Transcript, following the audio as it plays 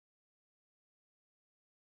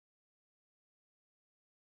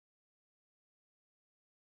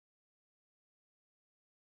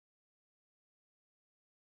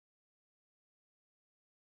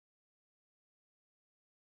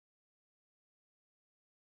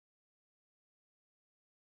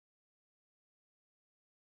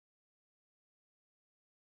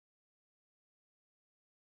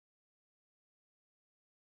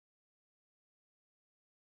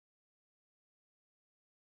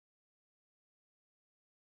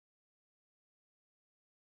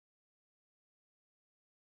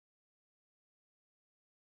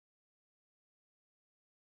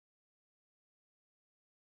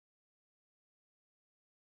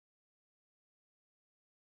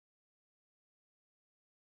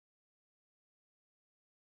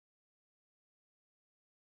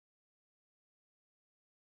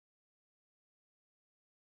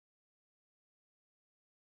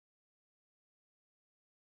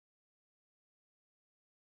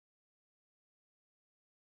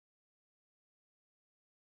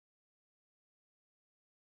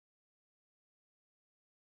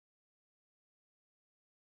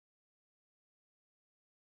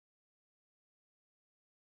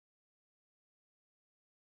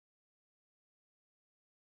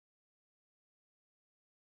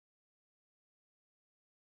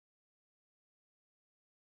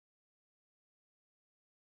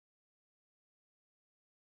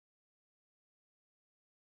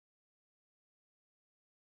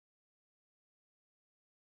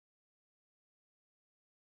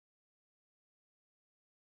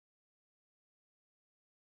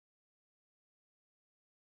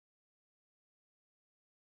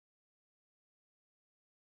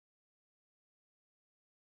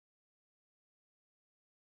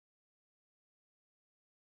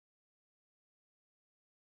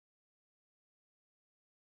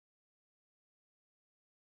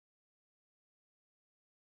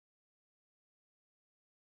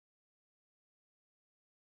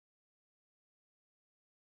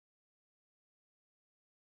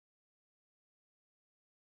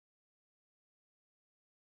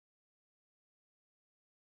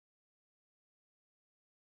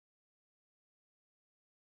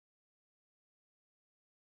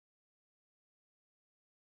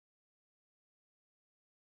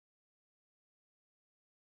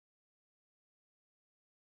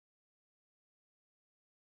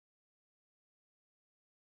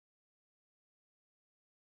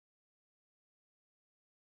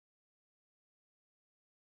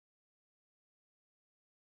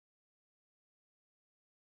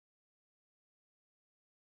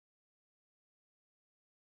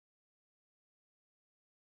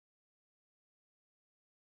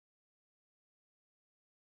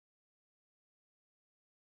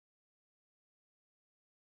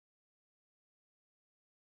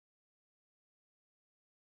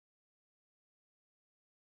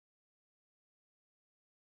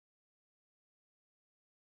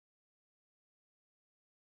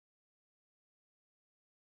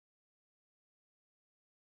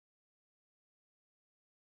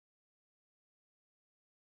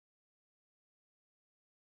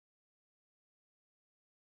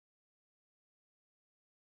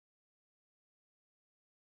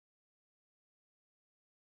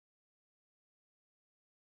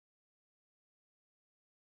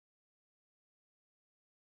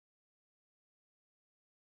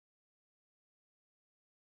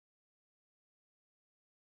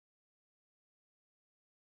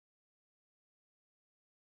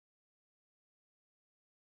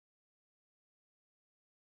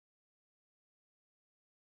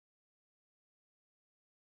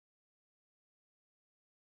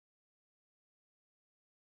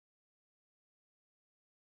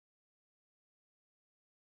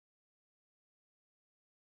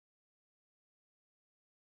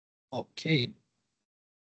Okay.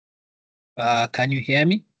 Can you hear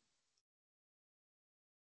me?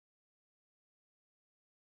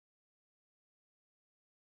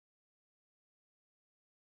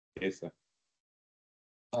 Yes, sir.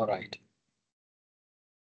 All right.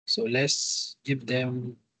 So let's give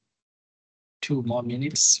them 2 more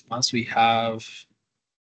minutes. Once we have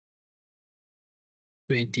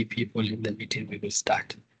 20 people in the meeting, we will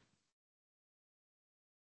start.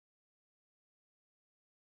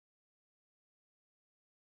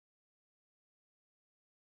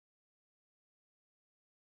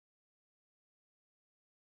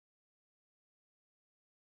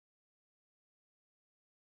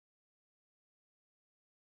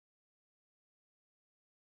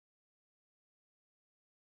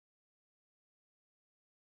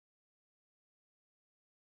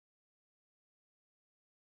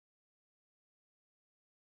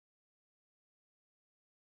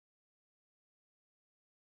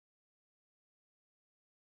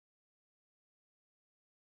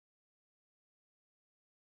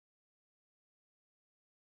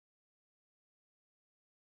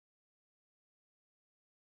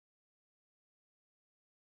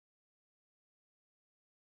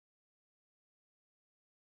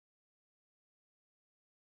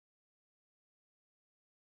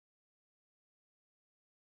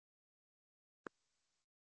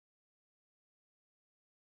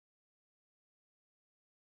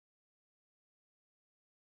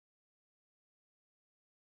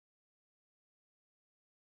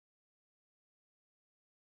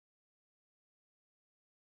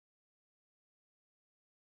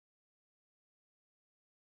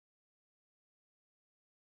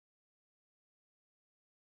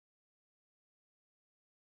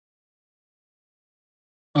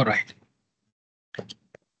 All right.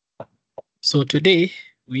 So today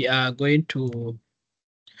we are going to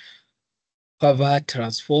cover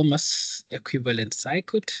transformers equivalent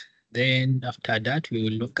circuit. Then after that, we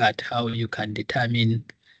will look at how you can determine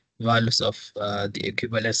values of the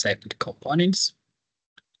equivalent circuit components.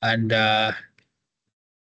 And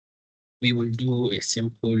we will do a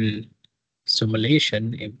simple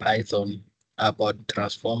simulation in Python about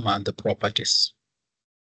transformer and the properties.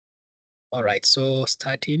 All right, so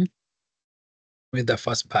starting with the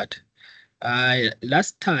first part.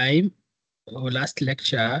 Last time, or last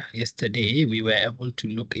lecture, yesterday, we were able to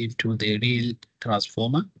look into the real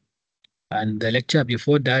transformer. And the lecture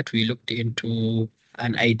before that, we looked into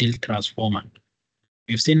an ideal transformer.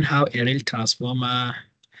 We've seen how a real transformer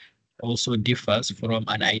also differs from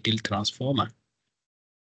an ideal transformer.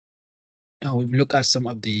 Now we've looked at some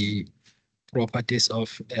of the properties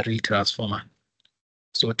of a real transformer.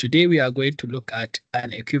 So today we are going to look at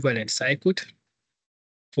an equivalent circuit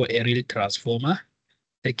for a real transformer,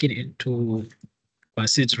 taking into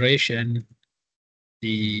consideration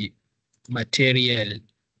the material,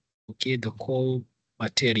 okay, the core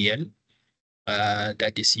material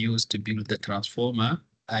that is used to build the transformer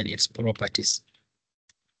and its properties.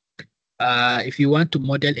 If you want to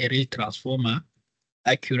model a real transformer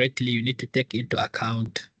accurately, you need to take into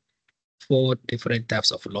account 4 different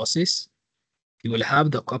types of losses. You will have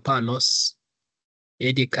the copper loss,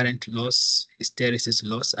 eddy current loss, hysteresis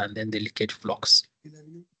loss, and then the leakage flux.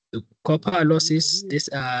 The copper losses, these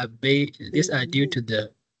are due to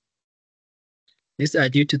the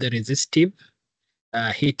resistive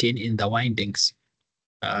heating in the windings.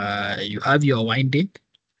 You have your winding,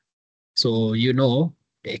 so you know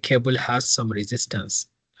a cable has some resistance,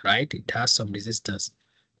 right? It has some resistance.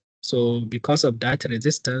 So because of that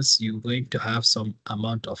resistance, you're going to have some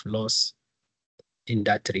amount of loss in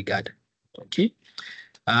that regard. Okay.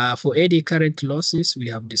 For eddy current losses, we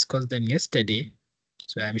have discussed them yesterday.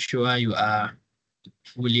 So I'm sure you are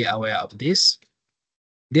fully aware of this.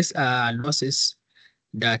 These are losses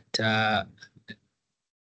that are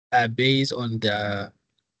based on the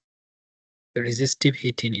resistive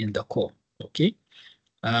heating in the core. Okay.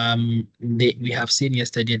 We have seen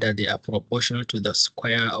yesterday that they are proportional to the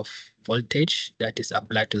square of voltage that is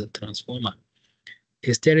applied to the transformer.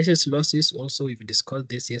 Hysteresis losses, also we've discussed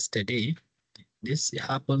this yesterday. This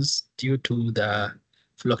happens due to the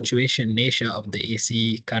fluctuation nature of the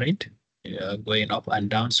AC current going up and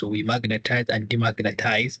down. So we magnetize and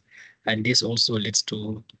demagnetize, and this also leads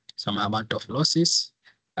to some amount of losses.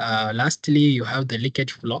 Lastly, you have the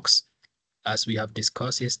leakage flux, as we have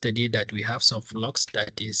discussed yesterday, that we have some flux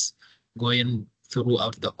that is going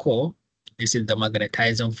throughout the core. This is the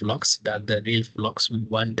magnetizing flux, that the real flux. We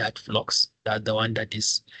want that flux, that the one that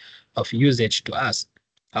is of usage to us.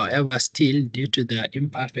 However, still, due to the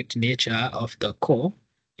imperfect nature of the core,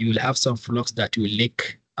 you will have some flux that will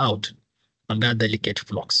leak out under the leakage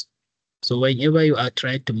flux. So whenever you are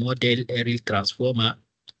trying to model a real transformer,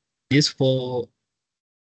 these 4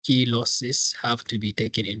 key losses have to be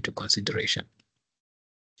taken into consideration.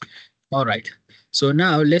 All right. So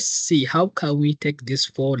now let's see how can we take these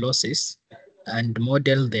 4 losses and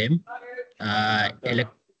model them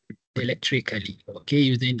electrically, okay,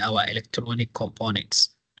 using our electronic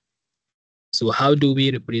components. So how do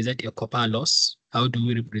we represent a copper loss? How do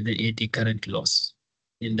we represent AC current loss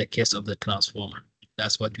in the case of the transformer?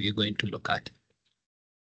 That's what we're going to look at.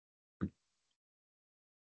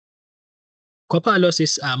 Copper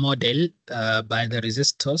losses are modeled by the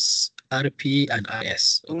resistors RP and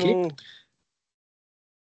RS, okay?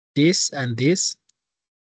 This and this,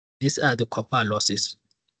 these are the copper losses.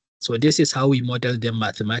 So this is how we model them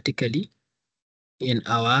mathematically in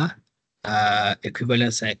our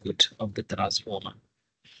equivalent circuit of the transformer.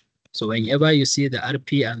 So whenever you see the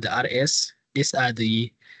RP and the RS, these are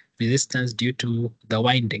the resistance due to the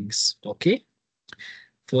windings, okay?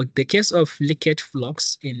 For the case of leakage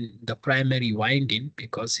flux in the primary winding,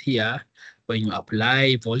 because here, when you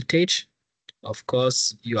apply voltage, of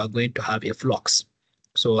course, you are going to have a flux.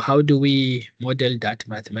 So how do we model that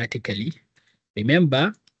mathematically?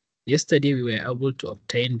 Remember, yesterday we were able to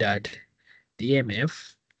obtain that the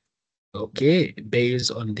EMF, okay,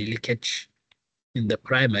 based on the leakage in the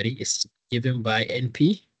primary is given by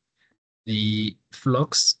NP, the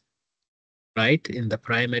flux, right, in the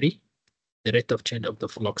primary, the rate of change of the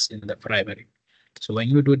flux in the primary. So when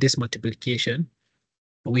you do this multiplication,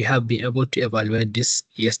 we have been able to evaluate this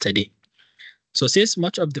yesterday. So since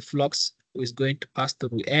much of the flux is going to pass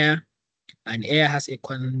through air, and air has a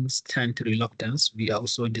constant reluctance, we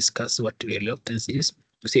also discussed what reluctance is.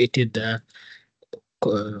 We say it is the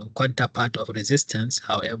counterpart of resistance,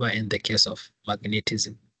 however, in the case of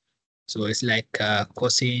magnetism. So it's like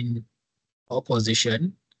causing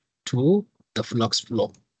opposition to the flux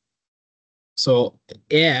flow. So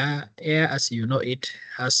air, as you know, it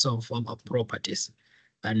has some form of properties.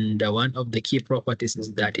 And one of the key properties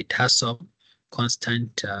is that it has some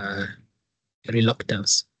constant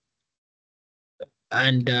reluctance.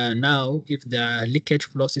 And now if the leakage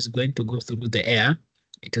flux is going to go through the air,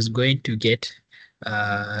 it is going to get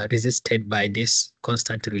resisted by this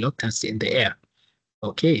constant reluctance in the air.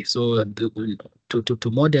 Okay, so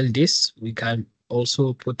to model this, we can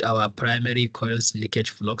also put our primary coil's leakage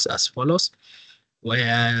flux as follows,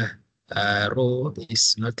 where rho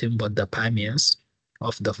is nothing but the permeance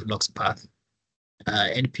of the flux path.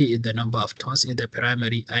 NP is the number of turns in the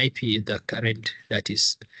primary, IP is the current that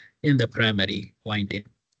is in the primary winding.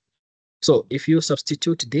 So if you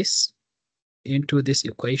substitute this into this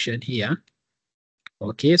equation here,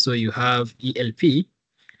 okay, so you have ELP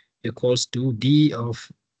equals to D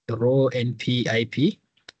of rho NP IP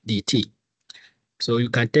dt. So you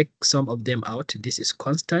can take some of them out. This is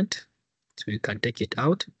constant, so you can take it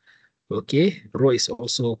out. Okay, rho is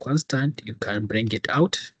also constant. You can bring it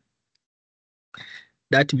out.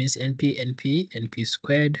 That means NP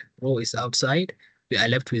squared, rho is outside. We are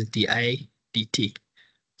left with di dt.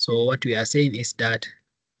 So what we are saying is that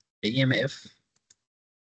the EMF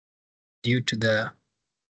due to the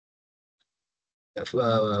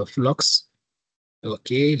flux,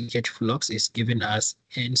 okay, leakage flux is given as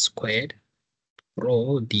N squared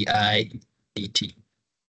rho di dt.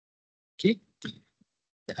 Okay,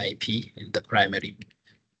 the IP in the primary.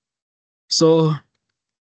 So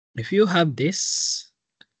if you have this,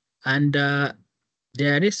 and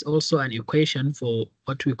there is also an equation for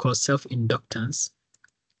what we call self-inductance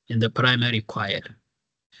in the primary coil.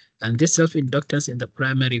 And this self-inductance in the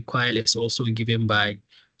primary coil is also given by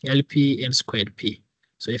LP N squared P.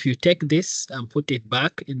 So if you take this and put it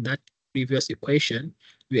back in that previous equation,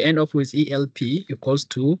 you end up with ELP equals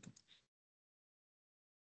to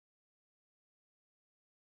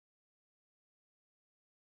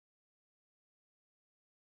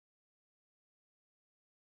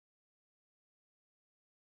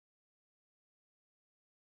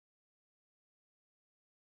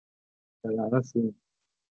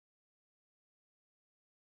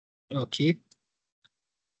okay.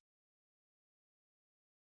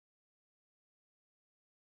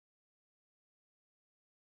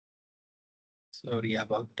 Sorry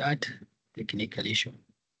about that technical issue.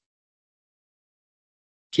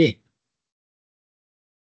 Okay.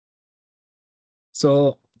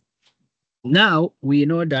 So now we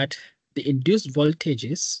know that the induced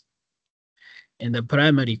voltages in the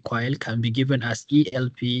primary coil can be given as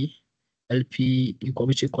ELP, LP,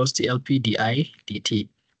 which equals to LP di dt.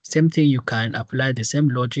 Same thing, you can apply the same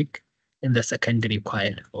logic in the secondary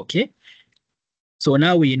coil, okay? So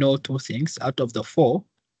now we know 2 things out of the 4.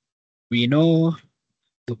 We know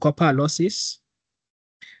the copper losses,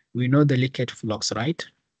 we know the leakage flux, right?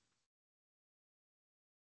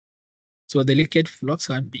 So the leakage flux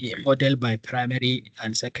can be modeled by primary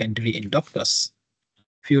and secondary inductors.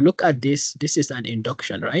 If you look at this, this is an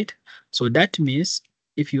induction, right? So that means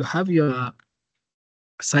if you have your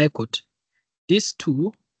circuit, these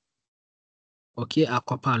two, okay, are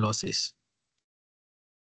copper losses.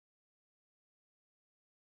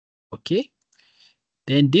 Okay.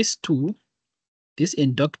 Then these two, these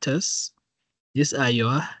inductors, these are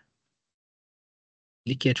your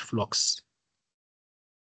leakage flux.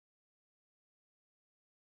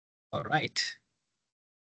 All right.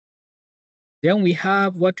 Then we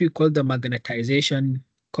have what we call the magnetization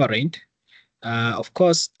current. Of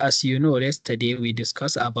course, as you know, yesterday we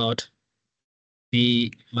discussed about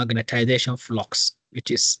the magnetization flux,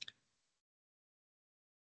 which is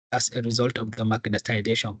as a result of the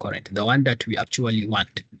magnetization current, the one that we actually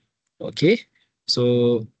want. Okay,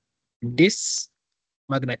 so this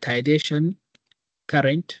magnetization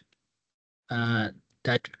current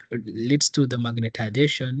that leads to the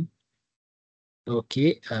magnetization,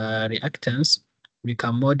 okay, reactance, we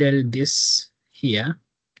can model this here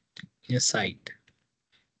inside.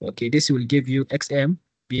 Okay, this will give you XM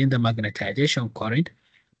being the magnetization current.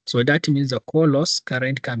 So that means the core loss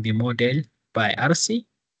current can be modeled by RC.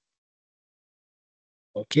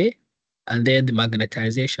 Okay, and then the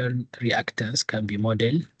magnetization reactance can be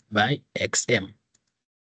modeled by XM.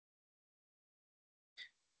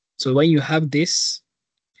 So when you have this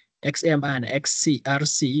XM and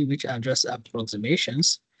RC, which are just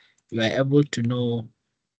approximations, you are able to know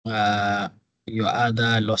your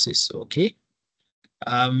other losses. Okay.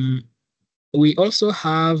 We also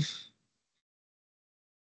have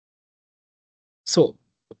so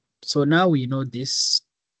now we know this.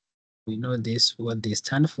 We know this what they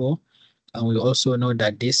stand for, and we also know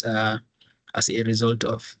that these are as a result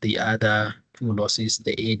of the other two losses,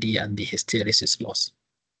 the AD and the hysteresis loss.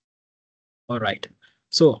 All right.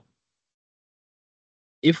 So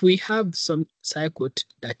if we have some circuit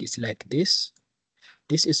that is like this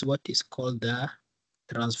is what is called the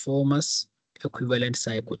transformers equivalent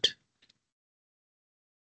circuit.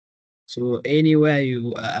 So anywhere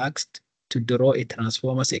you are asked to draw a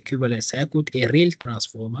transformers equivalent circuit, a real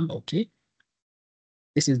transformer, okay,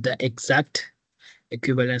 this is the exact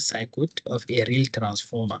equivalent circuit of a real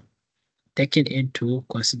transformer, taking into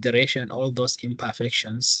consideration all those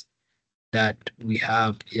imperfections that we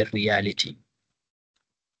have in reality.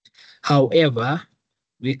 However,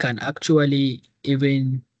 we can actually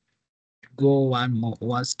even go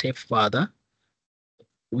one step further.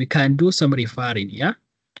 We can do some referring, yeah?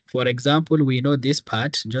 For example, we know this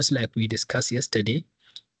part, just like we discussed yesterday,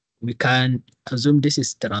 we can assume this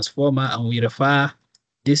is transformer and we refer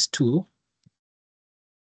these two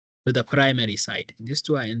to the primary side. These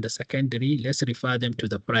two are in the secondary. Let's refer them to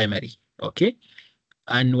the primary, okay?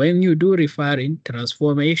 And when you do referring,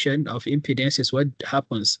 transformation of impedance is what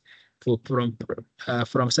happens from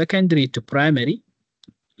secondary to primary.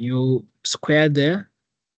 You square the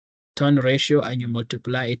turn ratio and you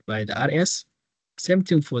multiply it by the RS. Same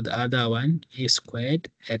thing for the other one, A squared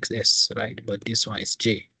XS, right? But this one is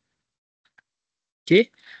J.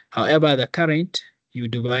 Okay. However, the current, you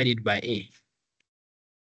divide it by A.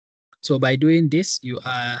 So by doing this, you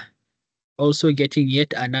are also getting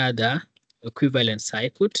yet another equivalent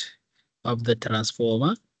circuit of the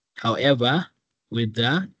transformer. However, with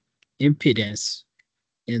the impedance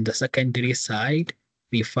in the secondary side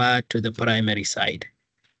referred to the primary side.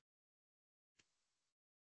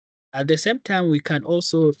 At the same time, we can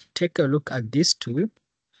also take a look at these two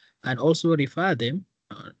and also refer them,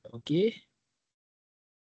 okay,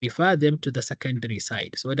 refer them to the secondary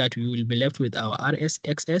side so that we will be left with our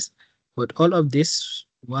RSXS, but all of this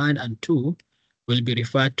 1 and 2 will be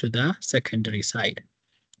referred to the secondary side.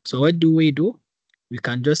 So what do? We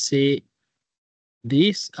can just say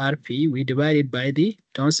this RP, we divide it by the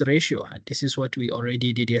turns ratio, and this is what we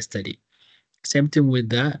already did yesterday. Same thing with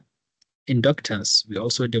the inductance. We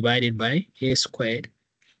also divide it by A squared.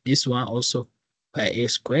 This one also by A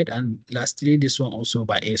squared, and lastly, this one also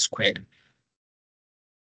by A squared.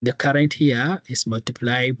 The current here is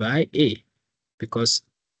multiplied by A because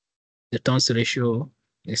the turns ratio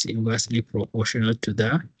is inversely proportional to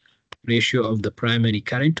the ratio of the primary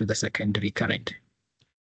current to the secondary current.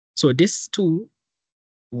 So these two,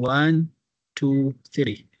 1, 2,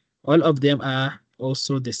 3, all of them are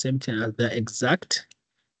also the same thing as the exact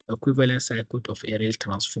equivalent circuit of a real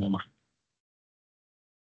transformer.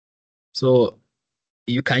 So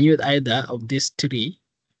you can use either of these three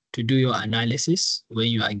to do your analysis when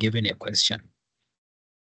you are given a question.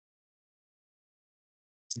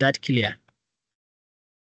 Is that clear?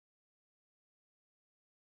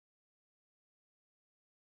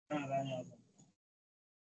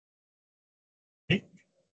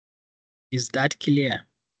 Is that clear?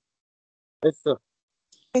 Yes, sir.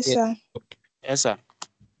 Yes, sir. Yes, sir.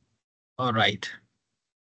 All right.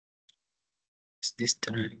 Is this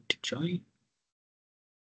trying to join?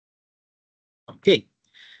 Okay.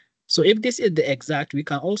 So if this is the exact, we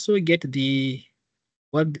can also get the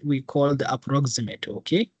what we call the approximate,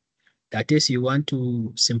 okay? That is, you want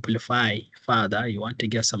to simplify further, you want to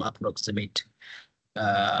get some approximate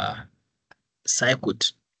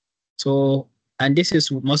circuit. So, and this is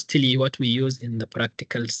mostly what we use in the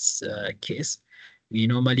practical case. We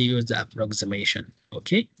normally use the approximation,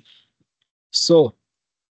 okay? So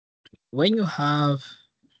when you have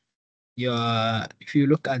if you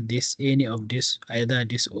look at this, any of this, either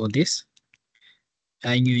this or this,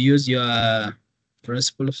 and you use your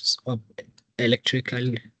principles of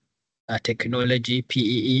electrical technology,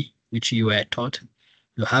 PEE, which you were taught,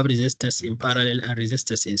 you have resistance in parallel and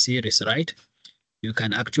resistance in series, right? You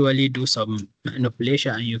can actually do some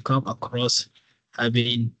manipulation and you come across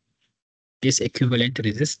having this equivalent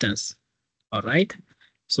resistance, all right?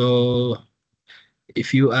 So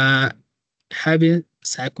if you are having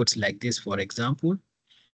circuits like this, for example,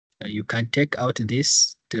 you can take out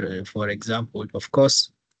this, for example, of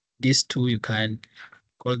course, these two, you can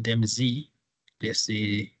call them Z, let's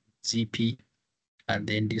say ZP, and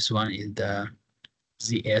then this one is the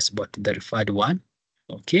ZS, but the referred one,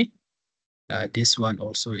 okay? This one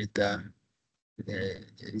also is the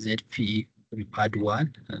ZP referred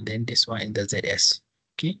one, and then this one is the ZS,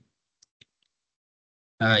 okay?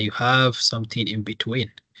 You have something in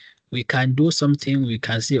between. We can do something, we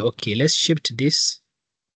can say, okay, let's shift this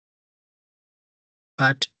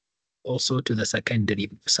part also to the secondary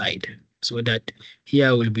side so that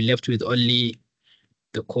here we'll be left with only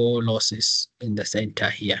the core losses in the center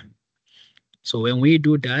here. So when we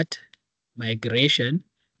do that migration,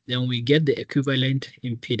 then we get the equivalent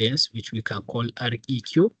impedance, which we can call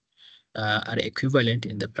REQ, R equivalent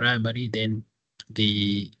in the primary, then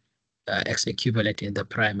the X equivalent in the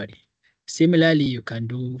primary. Similarly, you can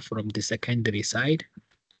do from the secondary side.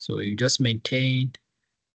 So you just maintain,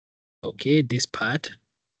 okay, this part.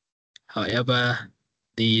 However,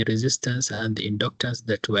 the resistance and the inductance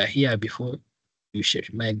that were here before, you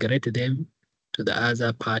should migrate them to the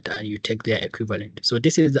other part and you take their equivalent. So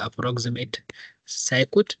this is the approximate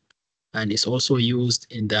circuit, and it's also used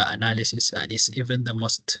in the analysis, and it's even the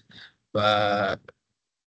most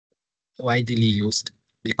widely used,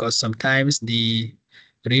 because sometimes the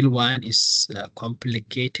real one is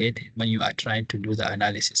complicated when you are trying to do the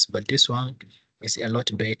analysis, but this one is a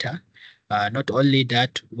lot better. Not only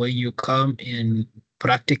that, when you come in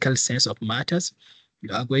practical sense of matters,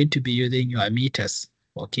 you are going to be using your meters,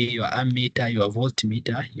 okay, your ammeter, your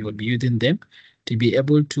voltmeter, you will be using them to be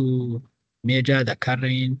able to measure the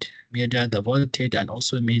current, measure the voltage, and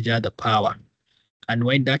also measure the power. And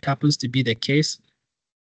when that happens to be the case,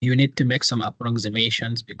 you need to make some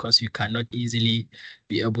approximations because you cannot easily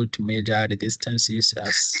be able to measure the distances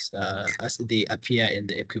as they appear in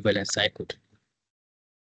the equivalent circuit.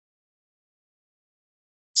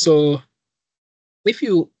 So if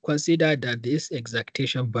you consider that this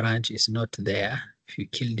excitation branch is not there, if you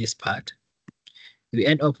kill this part, you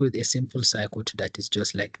end up with a simple circuit that is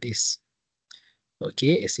just like this.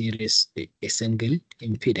 Okay, a single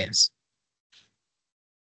impedance.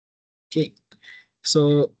 Okay,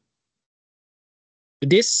 so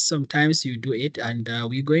this sometimes you do it, and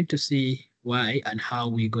we're going to see why and how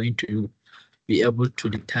we're going to be able to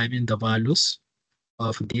determine the values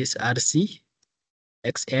of this RC,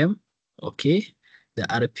 XM, okay, the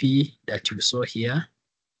RP that you saw here,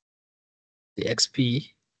 the XP.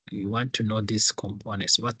 You want to know these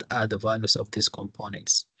components. What are the values of these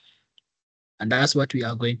components? And that's what we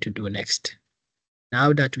are going to do next.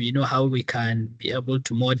 Now that we know how we can be able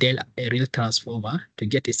to model a real transformer to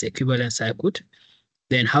get its equivalent circuit,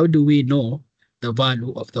 then how do we know the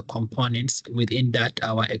value of the components within that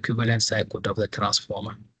our equivalent circuit of the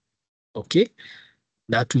transformer? Okay,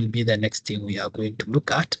 that will be the next thing we are going to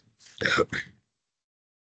look at.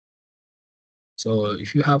 So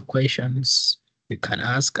if you have questions, you can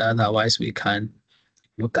ask. Otherwise, we can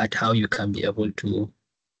look at how you can be able to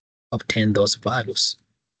obtain those values.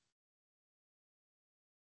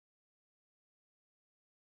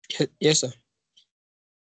 Yes, sir.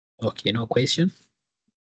 Okay, no question?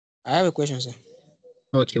 I have a question, sir.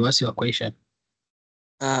 Okay, what's your question?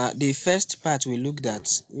 The first part we looked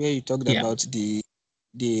at, where you talked Yeah. about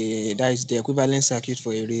that is the equivalent circuit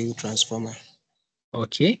for a real transformer.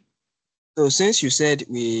 Okay. So since you said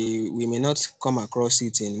we may not come across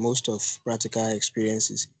it in most of practical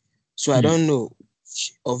experiences, so I don't know,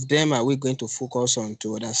 of them are we going to focus on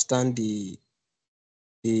to understand the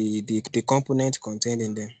component contained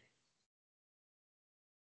in them?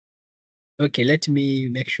 Okay, let me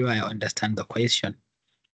make sure I understand the question.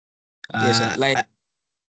 Yes, sir. Like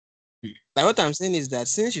what I'm saying is that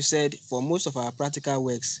since you said for most of our practical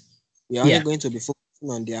works, we are only Yeah. going to be focusing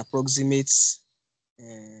on the approximate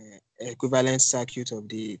equivalent circuit of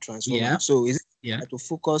the transformer. Yeah. So is Yeah. it to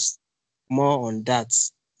focus more on that,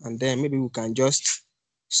 and then maybe we can just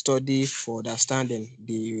study for understanding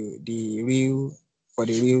the real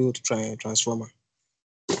transformer.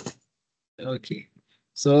 Okay.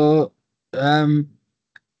 So to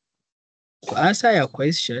answer your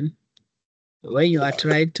question, when you are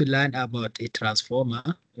trying to learn about a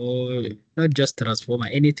transformer, or not just transformer,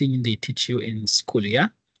 anything they teach you in school, yeah,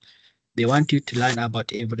 they want you to learn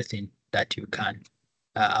about everything that you can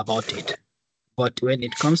about it. But when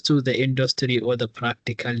it comes to the industry or the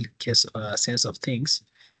practical case sense of things,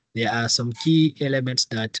 there are some key elements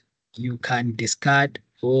that you can discard,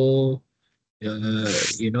 or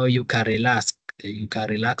you can relax. You can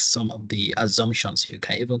relax some of the assumptions. You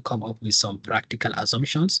can even come up with some practical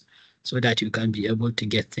assumptions so that you can be able to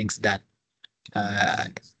get things done. Uh,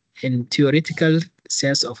 in theoretical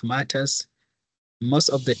sense of matters, most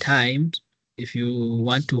of the time, if you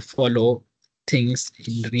want to follow things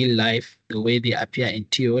in real life the way they appear in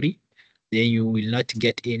theory, then you will not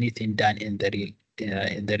get anything done in the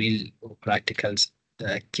real practical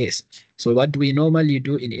case. So what we normally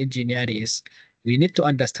do in engineering is we need to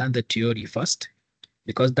understand the theory first,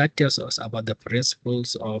 because that tells us about the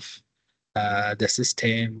principles of the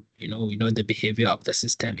system. We know the behavior of the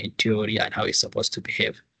system in theory and how it's supposed to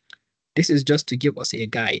behave. This is just to give us a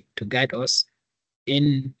guide, to guide us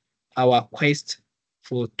in our quest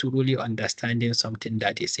for truly understanding something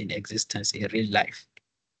that is in existence in real life.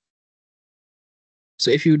 So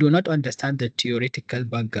if you do not understand the theoretical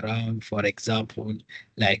background, for example,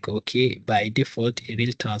 like, okay, by default, a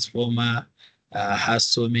real transformer has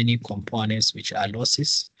so many components which are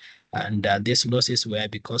losses. And these losses were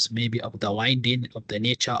because maybe of the winding, of the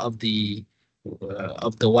nature of the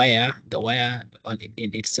wire. The wire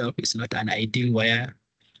in itself is not an ideal wire.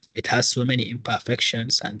 It has so many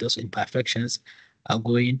imperfections, and those imperfections are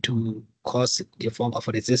going to cause a form of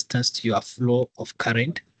resistance to your flow of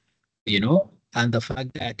current, and the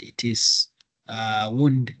fact that it is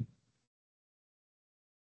wound.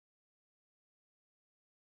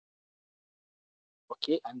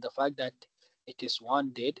 Okay, and the fact that it is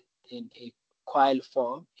wounded in a coil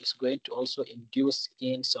form is going to also induce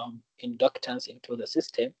in some inductance into the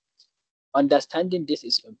system. Understanding this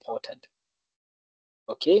is important.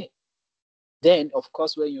 Okay, then of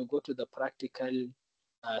course when you go to the practical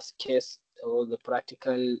case or the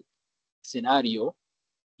practical scenario,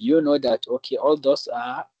 you know that, okay, all those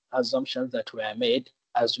are assumptions that were made,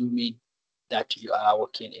 assuming that you are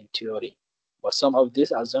working in theory. But some of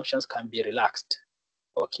these assumptions can be relaxed.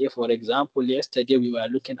 Okay, for example, yesterday we were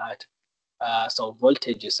looking at some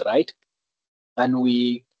voltages, right? And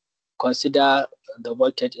we consider the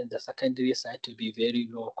voltage in the secondary side to be very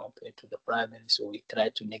low compared to the primary. So we try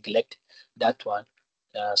to neglect that one.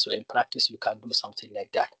 So in practice, you can do something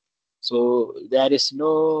like that. So there is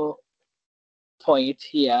no point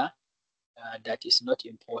here that is not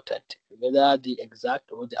important, whether the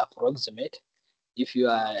exact or the approximate. If you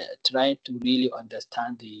are trying to really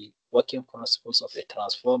understand the working principles of a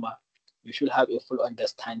transformer, you should have a full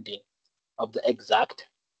understanding of the exact,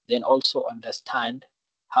 then also understand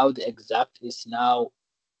how the exact is now,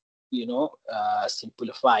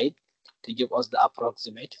 simplified to give us the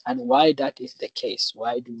approximate, and why that is the case.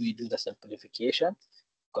 Why do we do the simplification?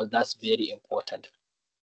 Because that's very important.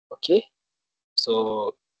 Okay,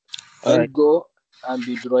 so don't go and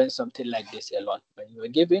be drawing something like this alone. When you're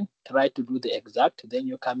given, try to do the exact, then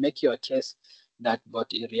you can make your case that, but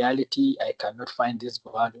in reality, I cannot find this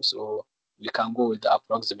value, so we can go with the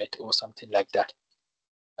approximate or something like that.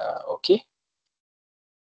 Okay?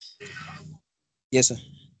 Yes, sir.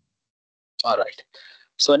 All right.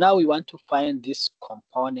 So now we want to find these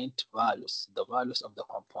component values, the values of the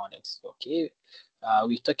components. Okay?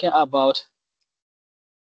 We're talking about,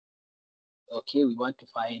 okay, we want to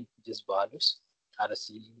find these values,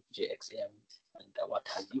 RC, JXM, and what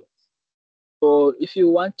have you. So if you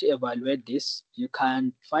want to evaluate this, you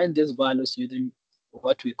can find these values using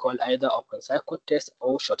what we call either open circuit test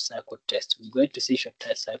or short circuit test. We're going to see short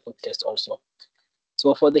circuit test also.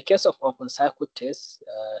 So for the case of open circuit test,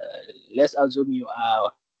 let's assume you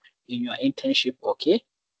are in your internship, okay,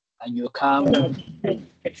 and you come.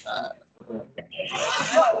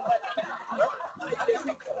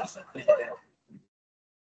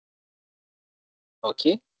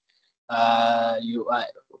 Okay, you are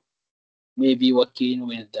maybe working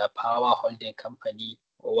with the power holding company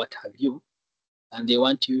or what have you, and they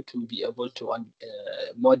want you to be able to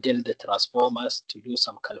model the transformers to do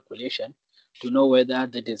some calculation to know whether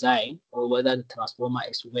the design or whether the transformer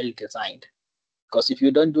is well designed. Because if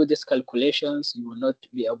you don't do these calculations, you will not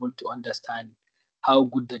be able to understand how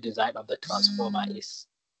good the design of the transformer is.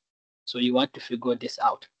 So you want to figure this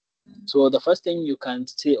out. So the first thing you can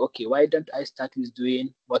say, okay, why don't I start with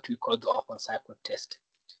doing what we call the open circuit test?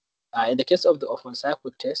 In the case of the open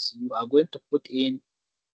circuit test, you are going to put in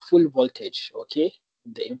full voltage, okay,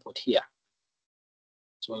 in the input here.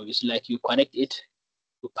 So it's like you connect it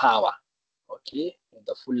to power, okay,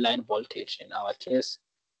 the full line voltage. In our case,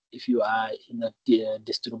 if you are in a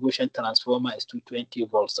distribution transformer, is 220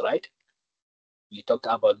 volts, right? We talked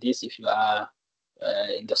about this. If you are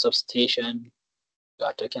in the substation, you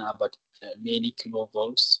are talking about many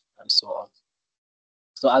kilovolts and so on.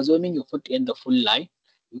 So assuming you put in the full line,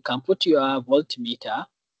 you can put your voltmeter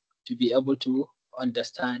to be able to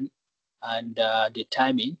understand and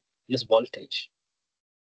determine this voltage.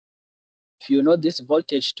 If you know this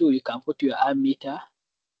voltage too, you can put your ammeter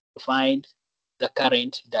to find the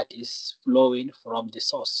current that is flowing from the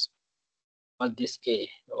source on this A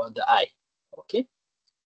or the I, okay?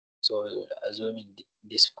 So assuming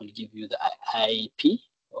this could give you the IP,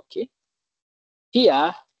 okay?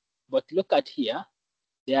 Here, but look at here,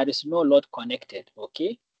 there is no load connected,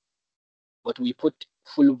 okay? But we put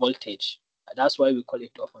full voltage. That's why we call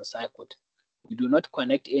it open circuit. We do not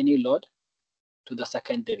connect any load to the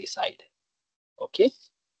secondary side, okay?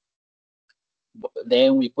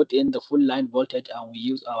 Then we put in the full line voltage and we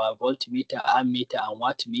use our voltmeter, ammeter, and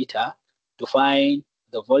wattmeter to find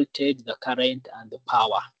the voltage, the current, and the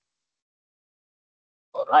power.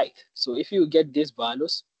 All right, so if you get these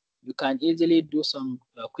values, you can easily do some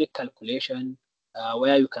quick calculation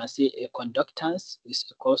where you can say a conductance is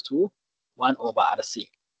equals to 1 over RC.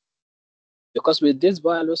 Because with these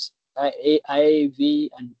values, I,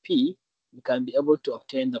 V, and P, you can be able to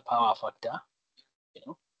obtain the power factor, you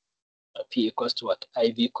know, P equals to what?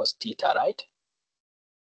 IV cos theta, right?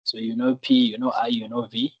 So you know P, you know I, you know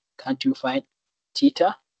V. Can't you find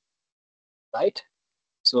theta, right?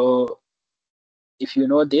 So if you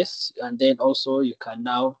know this, and then also you can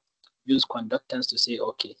now use conductance to say,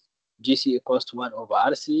 okay, GC equals to 1 over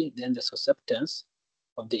RC, then the susceptance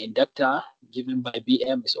of the inductor given by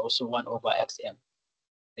BM is also 1 over XM.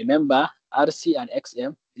 Remember, RC and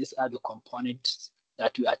XM, these are the components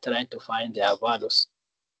that we are trying to find their values.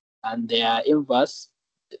 And their inverse,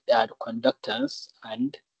 they are conductance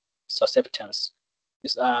and susceptance.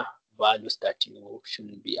 These are values that you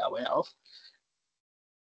should be aware of.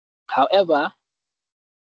 However,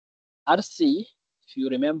 RC, if you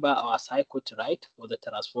remember our circuit, right, for the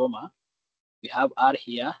transformer, we have R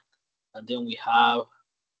here, and then we have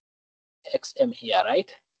XM here,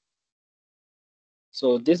 right?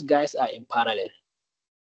 So these guys are in parallel,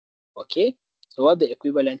 okay? So what the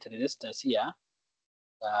equivalent resistance here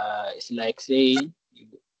is like saying you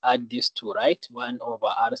add these two, right? 1 over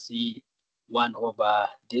RC, 1 over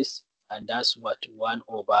this, and that's what 1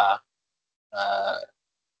 over,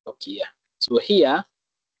 okay, yeah. So here,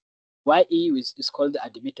 YE is called the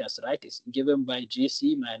admittance, right? It's given by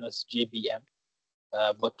JC minus JBM.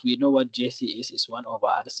 But we know what JC is 1 over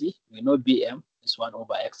RC. We know BM is 1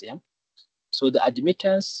 over XM. So the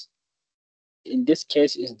admittance in this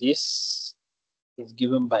case is this, is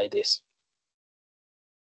given by this.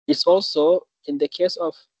 It's also, in the case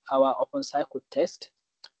of our open circuit test,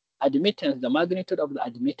 admittance, the magnitude of the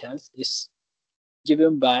admittance is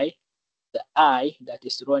given by the I that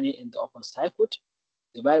is running in the open circuit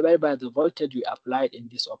divided by the voltage we applied in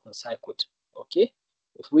this open circuit, okay?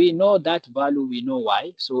 If we know that value, we know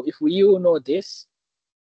why. So if you know this,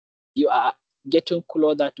 you are getting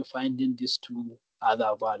closer to finding these two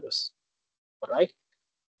other values, all right?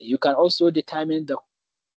 You can also determine the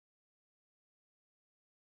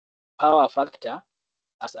power factor,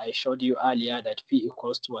 as I showed you earlier, that P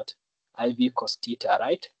equals to what? IV cos theta,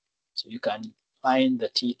 right? So you can find the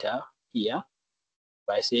theta here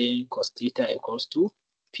by saying cos theta equals to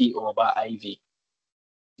P over IV.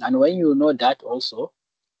 And when you know that also,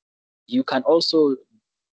 you can also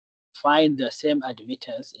find the same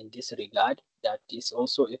admittance in this regard, that is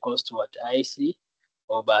also equals to what? IC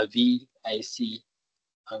over VIC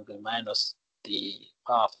angle minus the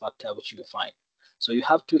power factor which you find. So you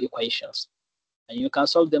have two equations and you can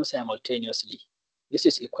solve them simultaneously. This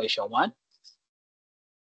is equation 1.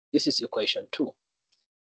 This is equation 2.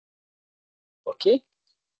 Okay?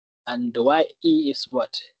 And the YE is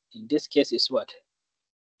what? In this case is what?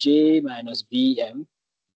 J minus BM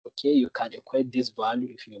Okay, you can equate this value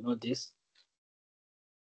if you know this.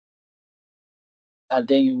 And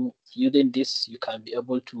then using this, you can be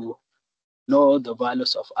able to know the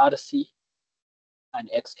values of RC and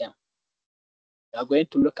XM. We are going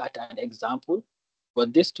to look at an example. For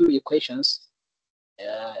these two equations,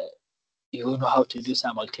 you know how to do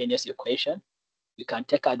simultaneous equation. We can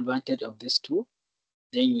take advantage of these two.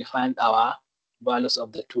 Then we find our values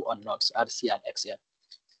of the two unknowns, RC and XM.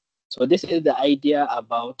 So this is the idea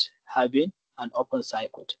about having an open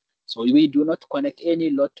circuit. So we do not connect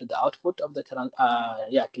any load to the output of the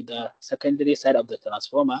to the secondary side of the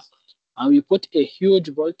transformer, and we put a huge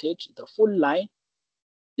voltage, the full line.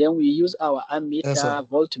 Then we use our ammeter, Yes, sir.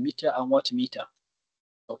 voltmeter, and wattmeter.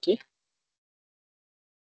 Okay.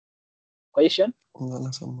 Question?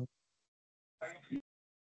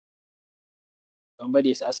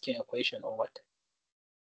 Somebody is asking a question or what?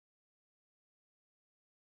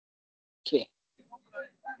 Okay.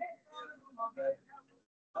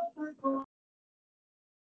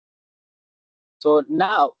 So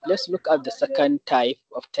now let's look at the second type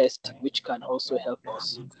of test, which can also help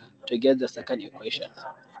us to get the second equation.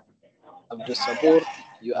 Abdul Sabur,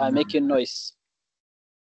 you are making noise.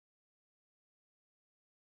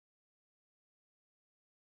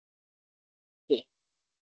 Okay.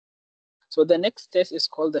 So the next test is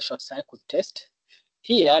called the short circuit test.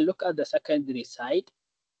 Here, look at the secondary side.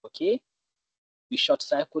 Okay. We short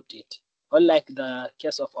circuit it. Unlike the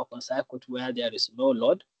case of open circuit where there is no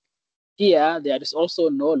load, here there is also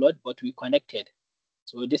no load, but we connected.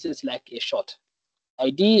 So this is like a short.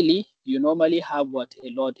 Ideally, you normally have what, a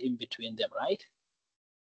load in between them, right?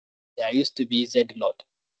 There used to be Z load.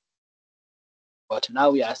 But now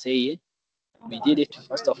we are saying we did it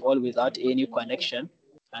first of all without any connection,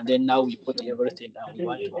 and then now we put everything, and we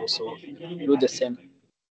want to also do the same.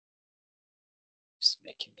 It's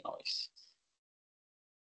making noise.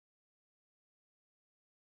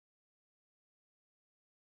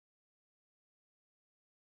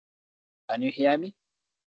 Can you hear me?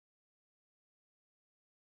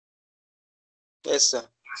 Yes, sir.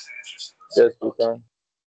 Yes, we can.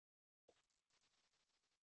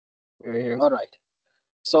 All right.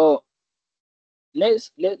 So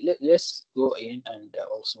let's go in and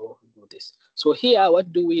also do this. So here,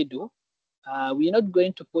 what do? We're not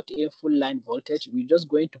going to put in full line voltage. We're just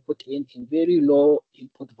going to put in a very low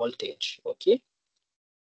input voltage, okay?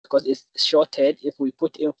 Because it's shorted. If we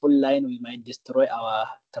put in full line, we might destroy our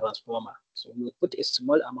transformer. So we put a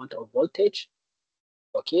small amount of voltage,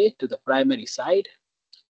 okay, to the primary side.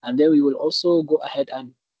 And then we will also go ahead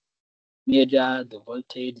and measure the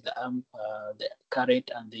voltage, the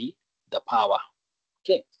current, and the power,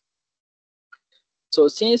 okay? So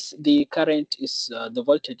since the current is, the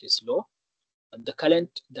voltage is low, the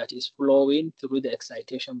current that is flowing through the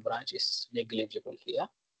excitation branch is negligible here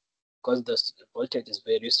because the voltage is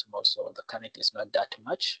very small, so the current is not that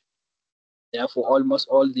much. Therefore, almost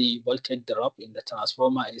all the voltage drop in the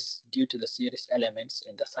transformer is due to the series elements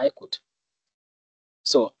in the circuit.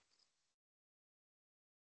 So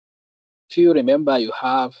if you remember, you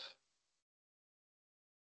have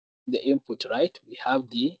the input, right? We have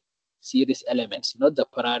the series elements, not the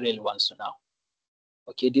parallel ones now.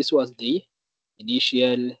 Okay, this was the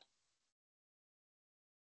initial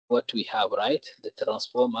what we have, right? The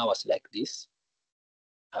transformer was like this.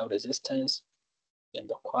 Have resistance in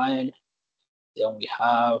the coil. Then we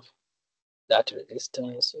have that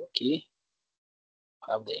resistance, okay?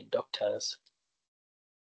 Have the inductors.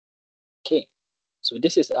 Okay, so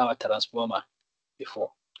this is our transformer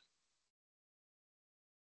before.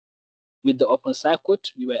 With the open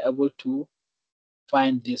circuit, we were able to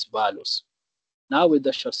find these values. Now with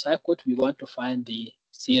the short circuit, we want to find the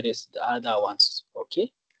series, the other ones,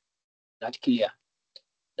 okay? That's clear.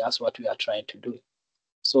 That's what we are trying to do.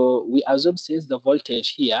 So we assume since the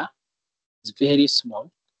voltage here is very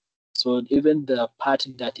small, so even the part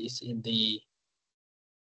that is in the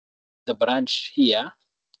branch here,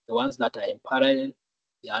 the ones that are in parallel,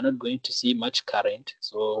 they are not going to see much current,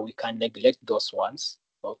 so we can neglect those ones,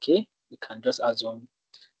 okay? We can just assume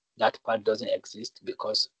that part doesn't exist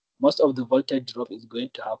because most of the voltage drop is going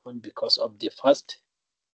to happen because of the first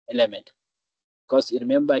element. Because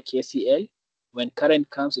remember KCL, when current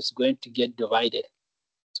comes, it's going to get divided.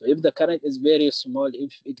 So if the current is very small,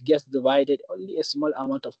 if it gets divided, only a small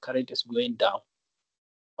amount of current is going down.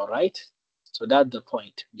 All right? So that's the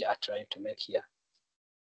point we are trying to make here.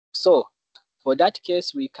 So for that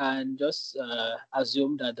case, we can just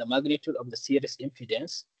assume that the magnitude of the series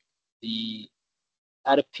impedance, the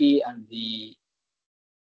RP and the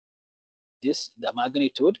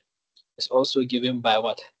magnitude is also given by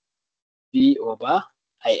what? V over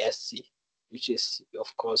ISC. which is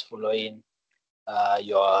of course following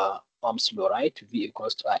your Ohm's law, right? V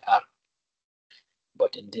equals to IR.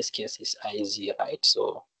 But in this case, it's IZ, right?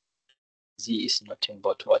 So Z is nothing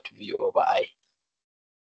but what? V over I.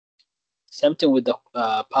 Same thing with the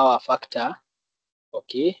power factor,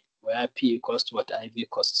 okay, where P equals to what? IV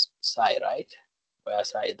cos psi, right? Where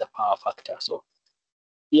psi is the power factor. So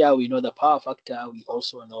here we know the power factor, we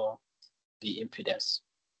also know the impedance.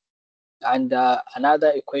 And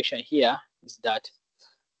another equation here is that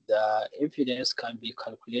the impedance can be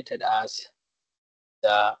calculated as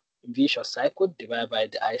the V short circuit divided by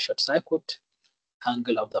the I short circuit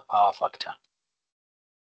angle of the power factor.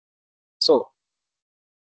 So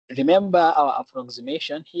remember our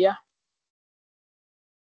approximation here,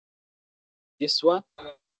 this one.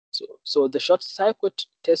 So the short circuit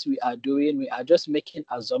test we are doing, we are just making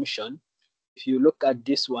assumption. If you look at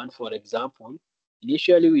this one, for example,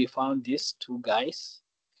 initially we found these two guys,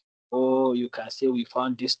 or you can say we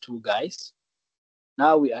found these two guys.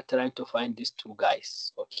 Now we are trying to find these two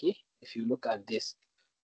guys, okay? If you look at this,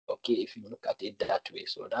 okay, if you look at it that way.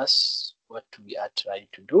 So that's what we are trying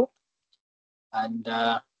to do. And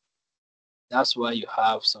that's why you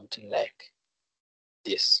have something like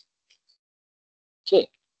this. Okay.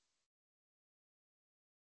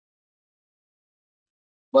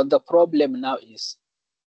 But the problem now is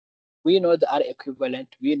we know the R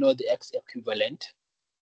equivalent, we know the X equivalent.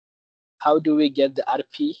 How do we get the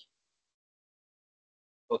RP,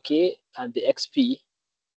 okay, and the XP,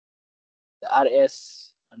 the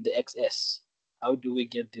RS and the XS? How do we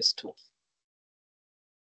get these two?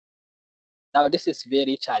 Now this is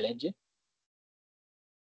very challenging.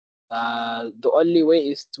 The only way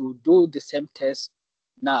is to do the same test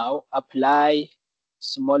now, apply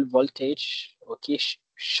small voltage, okay,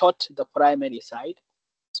 short the primary side.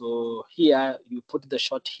 So here you put the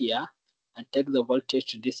short here and take the voltage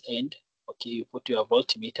to this end, okay, you put your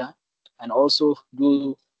voltmeter, and also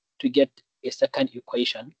do to get a second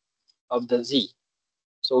equation of the Z.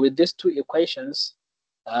 So with these two equations,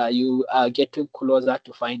 you are getting closer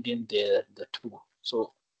to finding the two.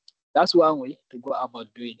 So that's one way to go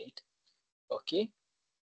about doing it. Okay.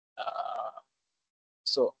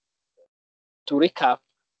 So to recap,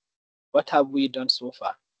 what have we done so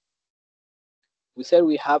far? We said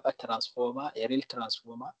we have a transformer, a real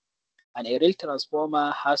transformer, and a real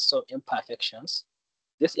transformer has some imperfections.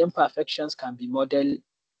 These imperfections can be modeled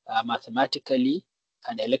mathematically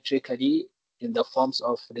and electrically in the forms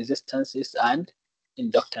of resistances and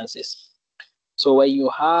inductances. So when you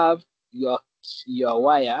have your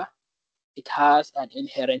wire, it has an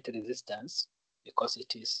inherent resistance because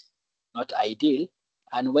it is not ideal.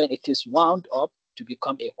 And when it is wound up to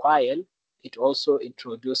become a coil, it also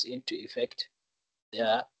introduces into effect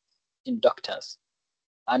the inductance.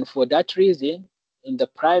 And for that reason, in the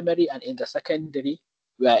primary and in the secondary,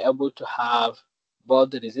 we are able to have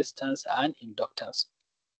both the resistance and inductance.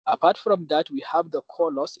 Apart from that, we have the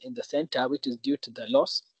core loss in the center, which is due to the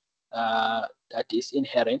loss that is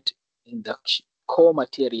inherent in the core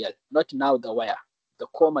material, not now the wire, the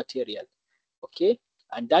core material, okay?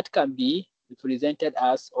 And that can be represented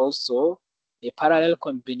as also a parallel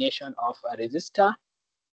combination of a resistor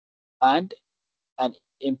and a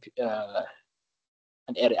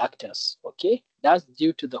reactance, okay? That's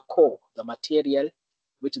due to the core, the material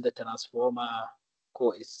which the transformer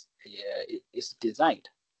core is designed.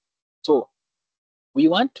 So we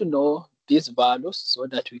want to know these values so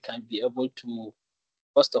that we can be able to,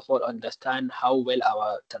 first of all, understand how well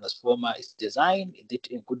our transformer is designed. Is it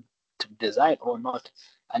a good design or not?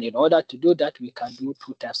 And in order to do that, we can do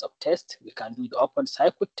two types of tests. We can do the open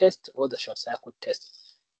circuit test or the short circuit test.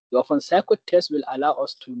 The open circuit test will allow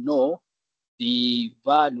us to know the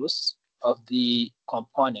values of the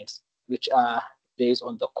components which are based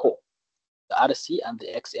on the core, the RC and the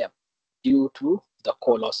XM, due to the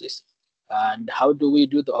core losses. And how do we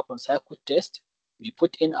do the open circuit test? We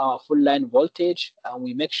put in our full line voltage and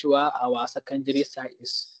we make sure our secondary side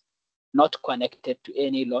is not connected to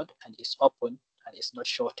any load and is open and is not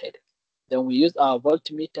shorted. Then we use our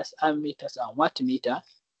voltmeters, ammeters, and wattmeter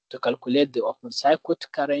to calculate the open circuit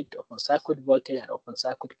current, open circuit voltage, and open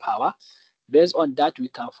circuit power. Based on that, we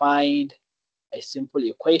can find a simple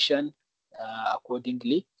equation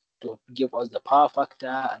accordingly to give us the power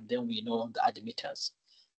factor, and then we know the admittance.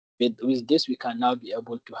 With this, we can now be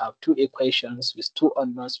able to have two equations with two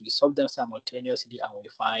unknowns. We solve them simultaneously, and we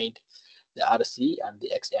find the RC and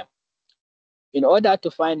the XM. In order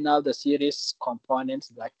to find now the series components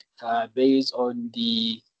that are based on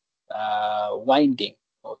the winding,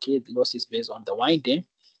 okay, the loss is based on the winding,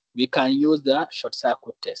 we can use the short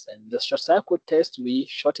circuit test. And the short circuit test, we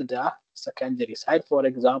short the secondary side, for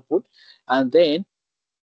example, and then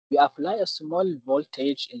we apply a small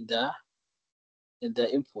voltage in the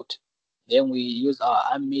input. Then we use our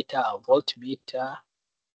ammeter and voltmeter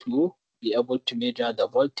to be able to measure the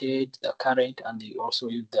voltage, the current, and we also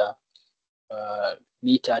use the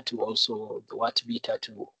meter to also the watt meter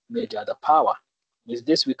to measure the power. With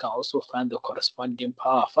this, we can also find the corresponding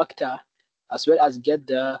power factor as well as get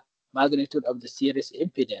the magnitude of the series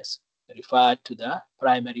impedance referred to the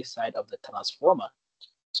primary side of the transformer.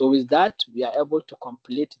 So with that, we are able to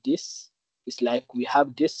complete this. It's like we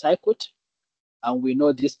have this circuit and we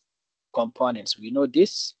know these components. We know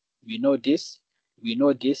this, we know this, we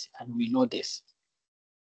know this, and we know this.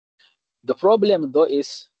 The problem though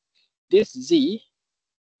is this Z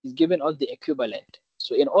is giving us the equivalent.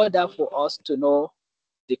 So in order for us to know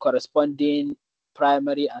the corresponding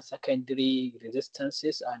primary and secondary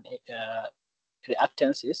resistances and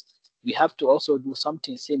reactances, we have to also do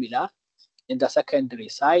something similar in the secondary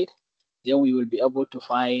side. Then we will be able to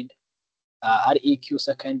find REQ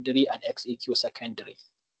secondary and XEQ secondary.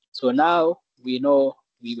 So now we know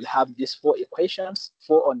we will have these four equations,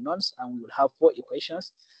 four unknowns, and we will have four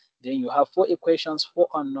equations. Then you have four equations, four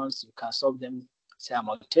unknowns. You can solve them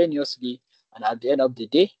simultaneously. And at the end of the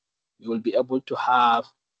day, you will be able to have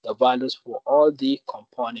the values for all the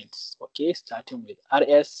components, okay? Starting with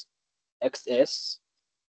RS, XS,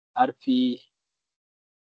 RP,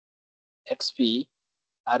 XP,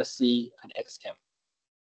 RC, and XM.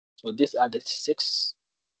 So these are the 6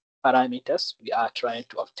 parameters we are trying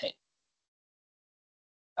to obtain.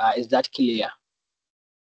 Is that clear?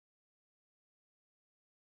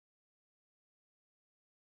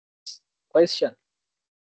 Question?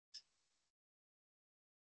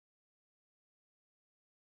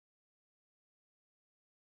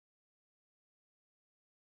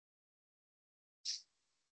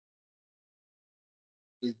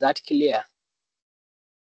 Is that clear?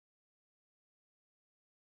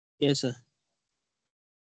 Yes, sir.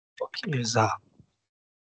 Okay. Yes, sir.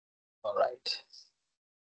 All right.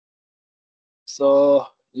 So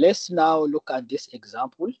let's now look at this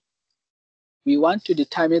example. We want to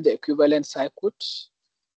determine the equivalent circuit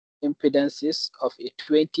impedances of a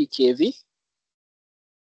 20 kV,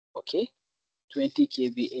 okay, 20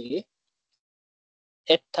 kVA,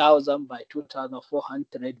 8,000 by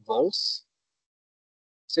 2,400 volts,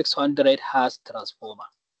 600 Hertz transformer.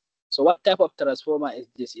 So what type of transformer is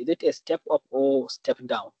this? Is it a step up or step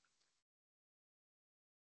down?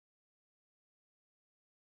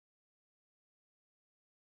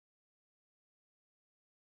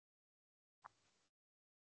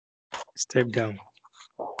 Step down.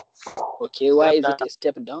 Okay, why is it a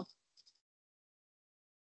step down?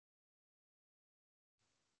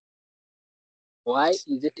 Why is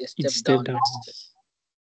it a step It's down? step down.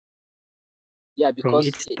 Yeah, From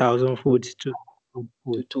because 8,000 volts to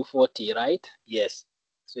 240, right? Yes.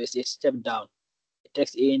 So it's a step down. It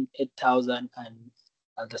takes in 8,000 and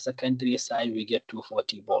at the secondary side, we get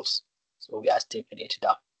 240 volts. So we are stepping it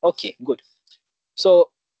down. Okay, good.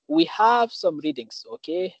 So we have some readings,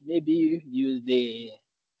 okay? Maybe they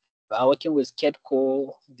are working with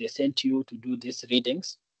KEDCO, they sent you to do these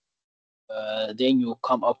readings. Then you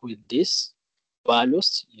come up with this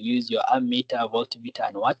values. You use your ammeter, voltmeter,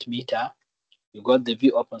 and wattmeter. You got the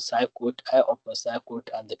V open circuit, I open circuit,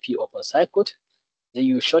 and the P open circuit. Then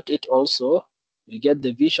you short it also. You get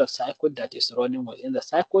the V short circuit that is running within the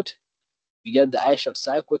circuit. You get the I short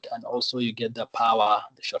circuit, and also you get the power,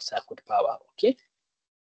 the short circuit power. Okay,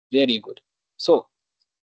 very good. So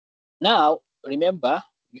now remember,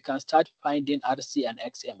 we can start finding RC and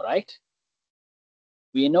XM, right?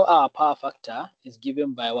 We know our power factor is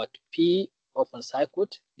given by what? P open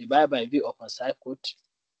circuit divided by V open circuit,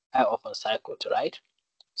 I open circuit, right?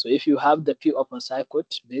 So if you have the P open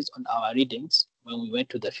circuit based on our readings when we went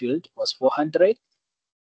to the field was 400,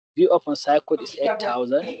 V open circuit is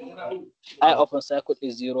 8,000, I open circuit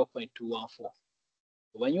is 0.214.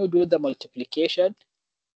 When you do the multiplication,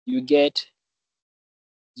 you get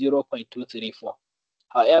 0.234.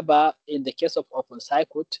 However, in the case of open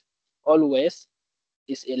circuit, always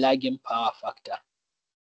is a lagging power factor.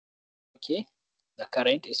 Okay, the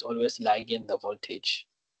current is always lagging the voltage.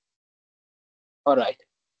 All right,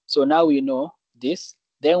 so now we know this.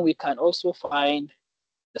 Then we can also find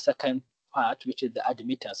the second part, which is the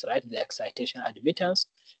admittance, right? The excitation admittance.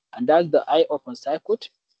 And that's the I open circuit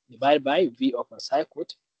divided by V open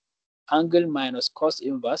circuit, angle minus cos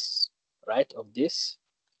inverse, right, of this,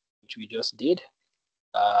 which we just did.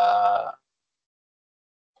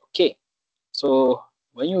 Okay, so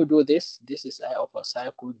when you do this, this is I open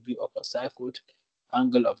circuit, V open circuit,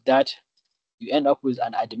 angle of that, you end up with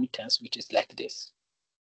an admittance which is like this.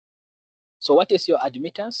 So what is your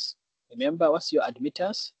admittance? Remember, what's your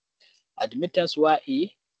admittance? Admittance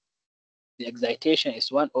YE, the excitation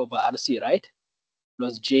is 1 over RC, right?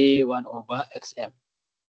 Plus J 1 over XM.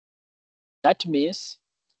 That means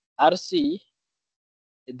RC,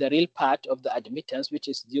 the real part of the admittance, which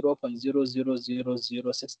is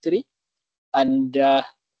 0.000063, and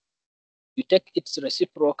you take its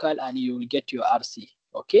reciprocal and you will get your RC,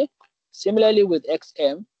 okay? Similarly with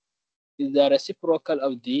XM, is the reciprocal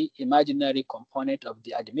of the imaginary component of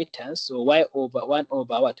the admittance, so Y over 1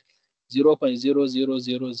 over what?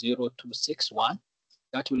 0.000261,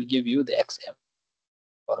 that will give you the XM.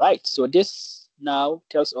 All right, so this now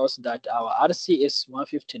tells us that our RC is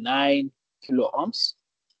 159 kilo ohms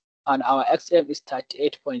and our XM is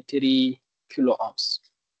 38.3 kilo ohms.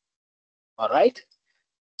 All right,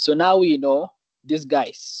 so now we know these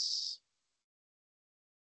guys.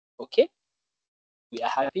 Okay, we are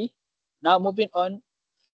happy. Now moving on,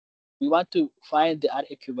 we want to find the R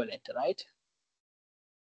equivalent, right?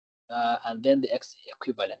 And then the X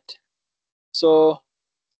equivalent. So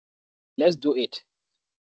let's do it.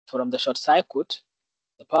 From the short circuit,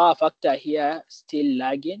 the power factor here still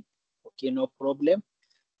lagging. Okay, no problem.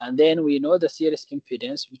 And then we know the series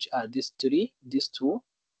impedance, which are these three, these two.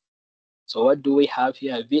 So what do we have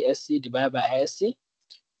here? VSC divided by ISC,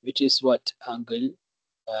 which is what angle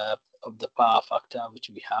of the power factor, which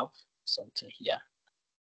we have something here.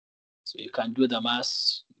 So you can do the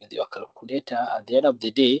math with your calculator. At the end of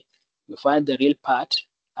the day, you find the real part,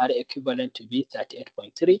 R equivalent to be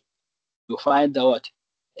 38.3. You find the what?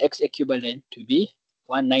 X equivalent to be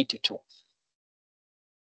 192.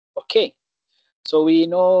 Okay, so we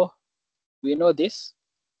know this.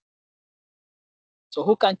 So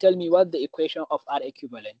who can tell me what the equation of R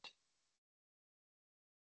equivalent?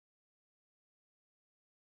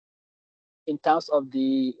 In terms of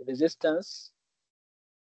the resistance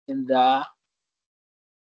in the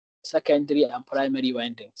secondary and primary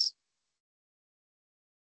windings.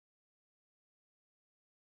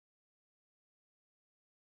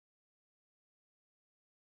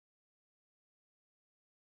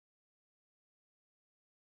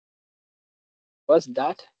 What's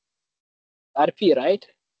that? RP, right?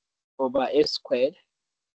 Over A squared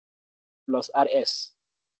plus RS.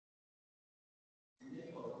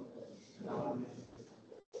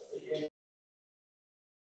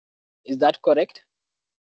 Is that correct?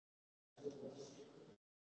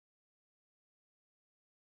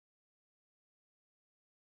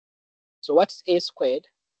 So what's A squared?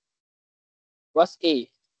 What's A?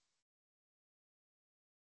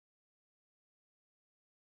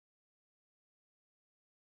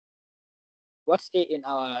 What's A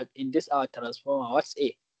in this our transformer? What's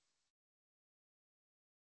A?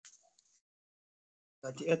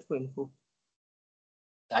 38.4.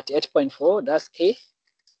 38.4, that's A.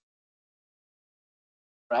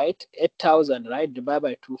 Right? 8,000, right? Divided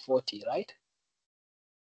by 240, right?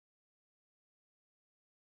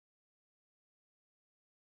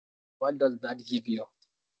 What does that give you?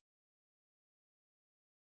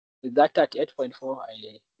 Is that 38.4?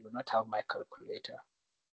 I do not have my calculator.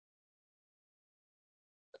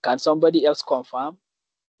 Can somebody else confirm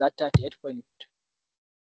that 38 point?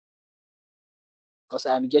 Because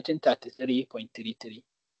I'm getting 33.33.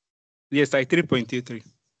 Yes, 33.33.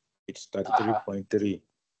 It's 33.3.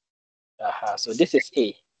 So this is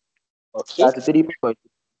A. Okay. 33.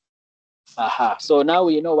 So now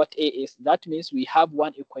we know what A is. That means we have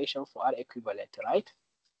one equation for R equivalent, right?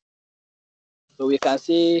 So we can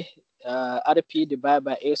say RP divided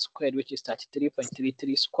by A squared, which is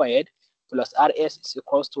 33.33 squared, plus RS is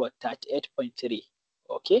equals to 38.3.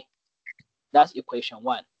 Okay, that's equation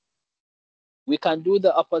 1. We can do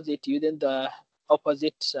the opposite using the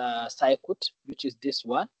opposite circuit, which is this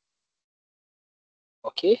one.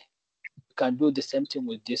 Okay, you can do the same thing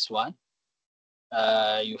with this one.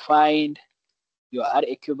 You find your R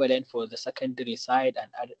equivalent for the secondary side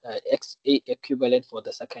and XA equivalent for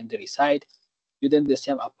the secondary side using the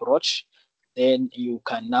same approach. Then you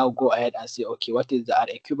can now go ahead and say, okay, what is the R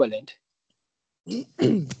equivalent?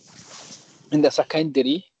 In the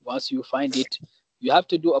secondary, once you find it, you have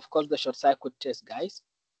to do, of course, the short circuit test, guys.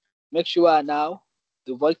 Make sure now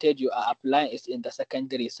the voltage you are applying is in the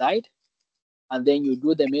secondary side. And then you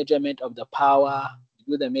do the measurement of the power, you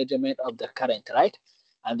do the measurement of the current, right?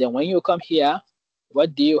 And then when you come here,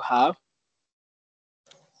 what do you have?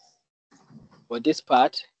 For this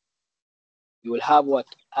part, you will have what?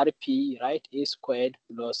 RP, right? A squared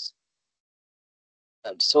plus,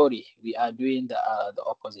 sorry, we are doing the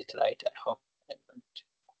opposite, right? I hope.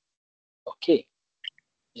 Okay.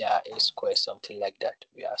 Yeah, A squared, something like that.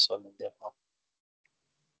 We are solving them up.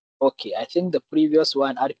 Okay, I think the previous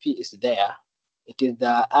one, RP, is there. It is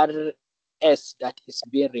the RS that is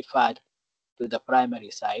being referred to the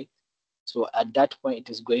primary side. So at that point, it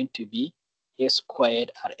is going to be A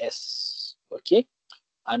squared RS. Okay,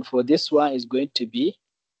 and for this one is going to be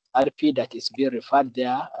RP that is being referred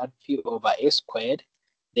there, RP over A squared,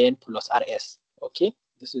 then plus RS. Okay,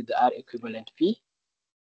 this is the R equivalent P,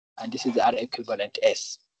 and this is the R equivalent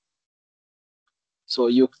S. So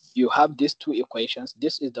you have these two equations.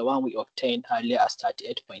 This is the one we obtained earlier as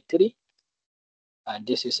 38.3, and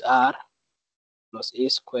this is R plus A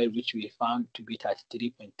squared, which we found to be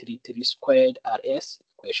 33.33 squared RS,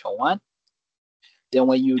 equation 1. Then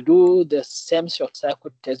when you do the same short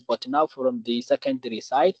circuit test, but now from the secondary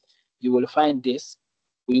side, you will find this.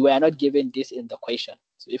 We were not given this in the question.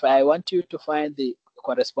 So if I want you to find the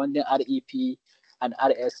corresponding REP and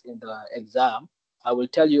RS in the exam, I will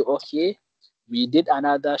tell you, okay, we did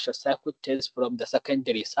another short circuit test from the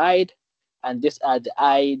secondary side, and these are the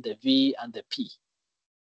I, the V, and the P.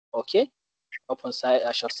 Okay, open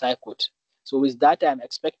short circuit. So with that, I'm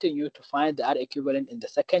expecting you to find the R equivalent in the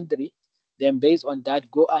secondary. Then based on that,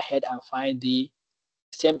 go ahead and find the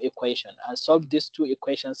same equation and solve these two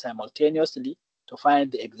equations simultaneously to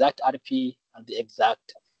find the exact RP and the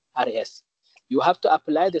exact RS. You have to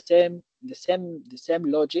apply the same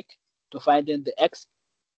logic to finding the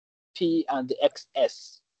XP and the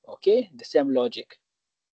XS. Okay, the same logic.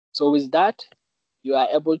 So with that, you are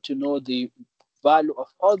able to know the value of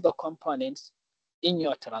all the components in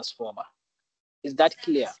your transformer. Is that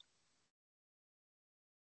clear?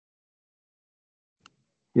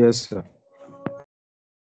 Yes, sir.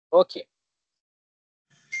 Okay.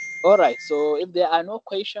 All right. So if there are no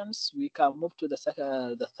questions, we can move to the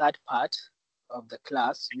third part of the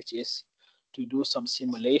class, which is to do some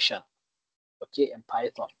simulation, okay, in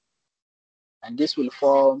Python. And this will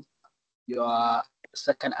form your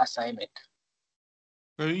second assignment.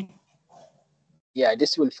 Sorry? Yeah,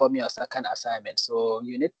 this will form your second assignment. So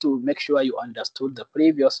you need to make sure you understood the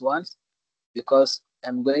previous ones, because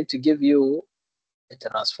I'm going to give you a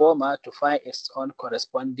transformer to find its own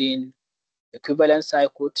corresponding equivalent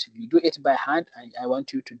circuit. You do it by hand, and I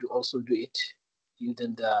want you to also do it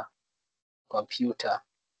using the computer.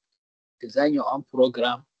 Design your own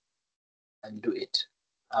program and do it.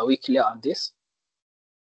 Are we clear on this?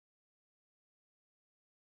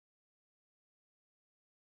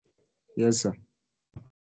 Yes, sir.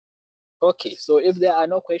 Okay, so if there are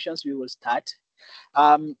no questions, we will start.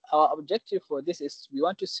 Our objective for this is we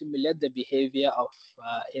want to simulate the behavior of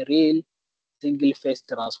a real single-phase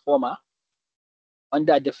transformer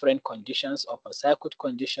under different conditions, open circuit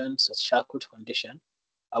conditions, short condition.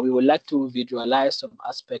 We would like to visualize some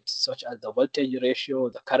aspects such as the voltage ratio,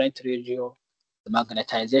 the current ratio, the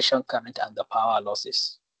magnetization current, and the power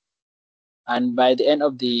losses. And by the end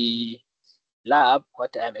of the lab,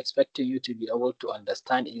 what I'm expecting you to be able to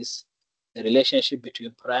understand is the relationship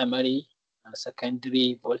between primary and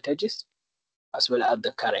secondary voltages, as well as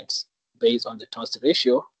the currents. Based on the turns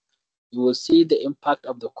ratio, you will see the impact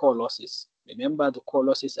of the core losses. Remember, the core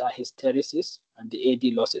losses are hysteresis and the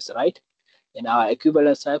AD losses, right? In our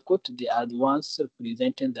equivalent circuit, they are the ones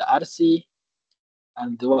representing the RC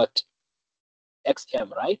and the what? XM,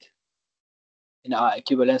 right? In our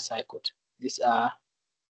equivalent circuit, these are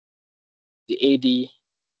the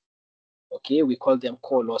AD, okay? We call them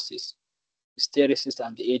core losses, hysteresis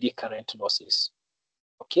and the AD current losses,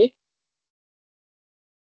 okay?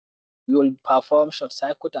 We will perform short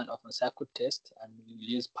circuit and open circuit test, and we will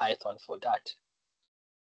use Python for that.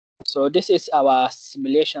 So this is our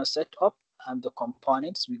simulation setup and the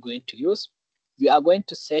components we're going to use. We are going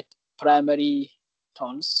to set primary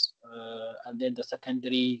tones and then the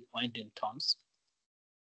secondary winding tones.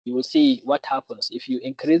 You will see what happens if you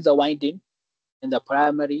increase the winding in the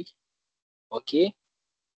primary, okay,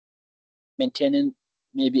 maintaining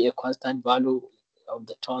maybe a constant value of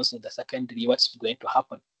the tones in the secondary. What's going to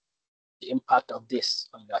happen? The impact of this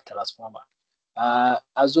on your transformer.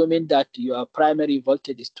 Assuming that your primary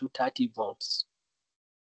voltage is 230 volts.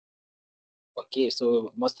 Okay,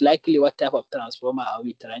 so most likely what type of transformer are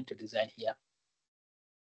we trying to design here?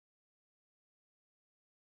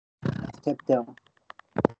 Step down.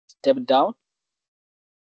 Step down.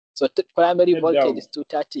 So primary Step voltage down. is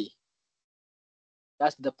 230.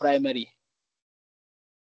 That's the primary.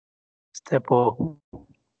 Step up.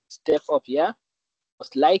 Step up, yeah?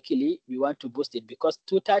 Most likely we want to boost it because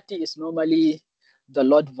 230 is normally the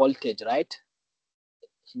load voltage, right?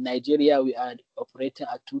 In Nigeria, we are operating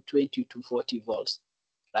at 220, 240 volts,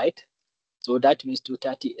 right? So that means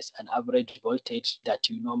 230 is an average voltage that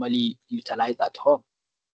you normally utilize at home.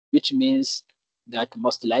 which means that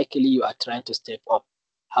most likely you are trying to step up.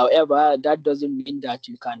 However, that doesn't mean that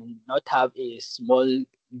you cannot have a small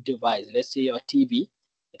device. Let's say your TV,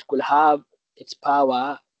 it could have its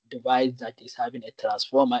power device that is having a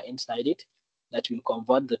transformer inside it that will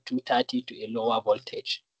convert the 230 to a lower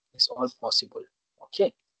voltage. It's all possible.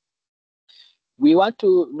 Okay. We want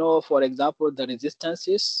to know, for example, the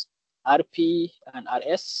resistances, RP and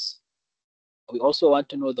RS. We also want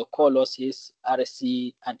to know the core losses,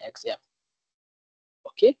 RC and XM.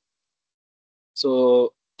 Okay.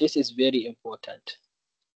 So this is very important.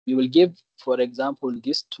 We will give, for example,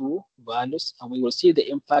 these two values, and we will see the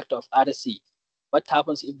impact of RC. What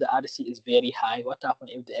happens if the RC is very high? What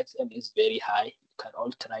happens if the XM is very high? You can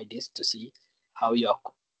all try this to see how your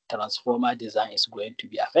transformer design is going to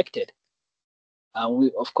be affected. And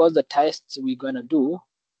we, of course, the tests we're going to do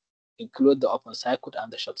include the open circuit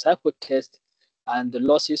and the short circuit test. And the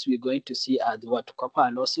losses we're going to see are the what copper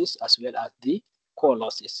losses as well as the core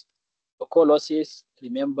losses. The core losses,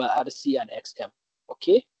 remember RC and XM.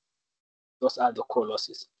 Okay, those are the core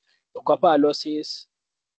losses. The copper losses,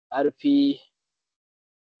 RP,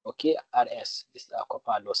 okay, RS. These are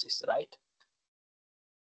copper losses, right?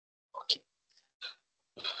 Okay.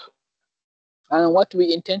 And what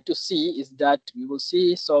we intend to see is that we will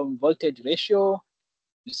see some voltage ratio,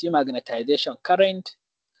 you see magnetization current,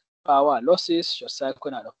 power losses, short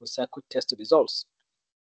circuit and open circuit test results.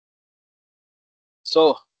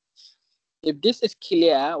 So if this is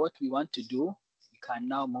clear, what we want to do, we can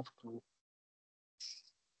now move to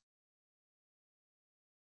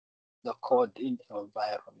the code in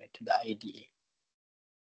environment, the IDE.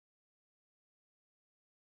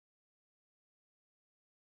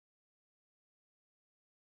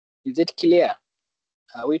 Is it clear?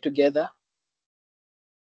 Are we together?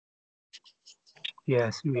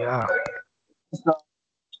 Yes, we are.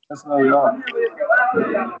 That's not wrong.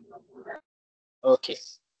 Okay.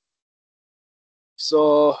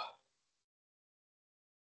 So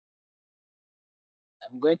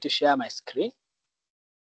I'm going to share my screen.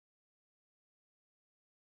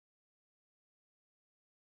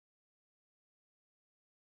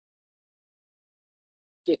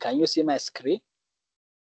 Okay, can you see my screen?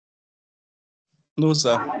 No,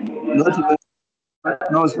 sir. No, sir. I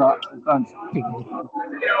can't.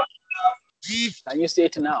 Can you see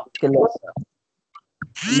it now? No, no,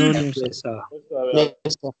 sir.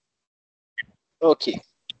 Yes, sir. Okay.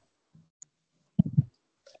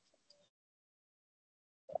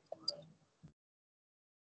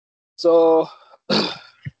 So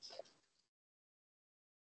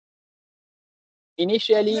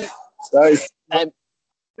initially, Sorry. you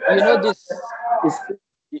know this.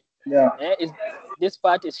 Yeah. This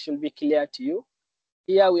part should be clear to you.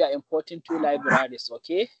 Here we are importing two libraries,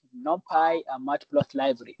 okay? NumPy and Matplotlib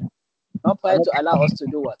library. NumPy to allow us to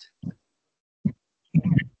do what?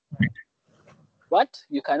 What?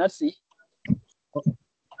 You cannot see?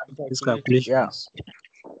 This calculations.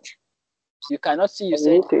 You cannot see, you You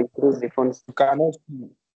said? need to increase the font. You cannot see.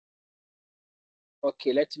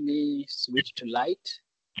 Okay, let me switch to light.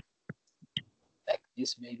 Like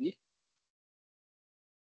this maybe.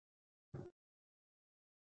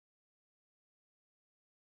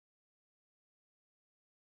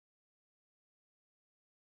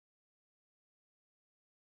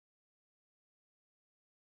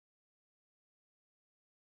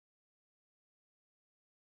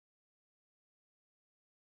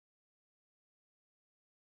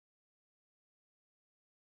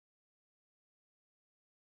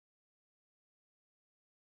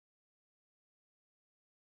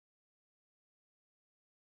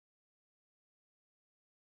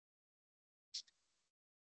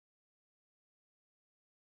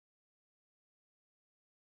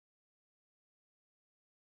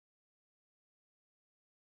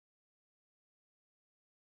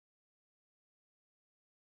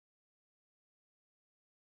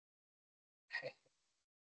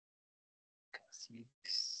 See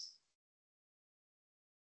this.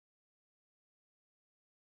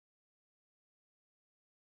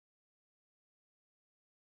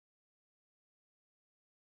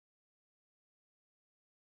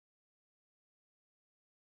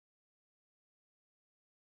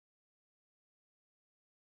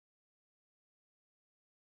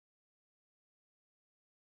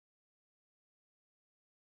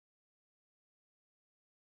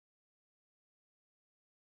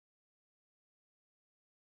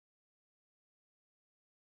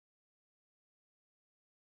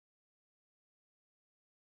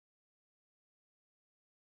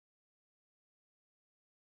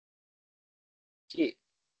 Okay,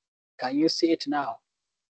 can you see it now?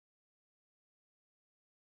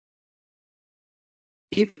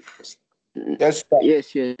 If Yes, sir.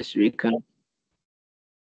 yes, we can.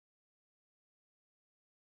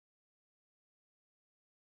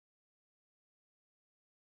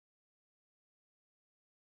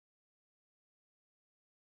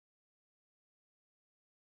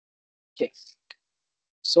 Okay.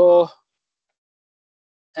 So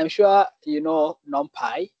I'm sure you know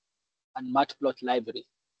NumPy and Matplotlib library.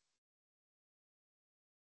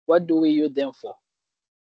 What do we use them for?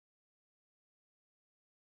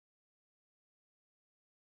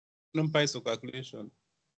 NumPy is for calculation,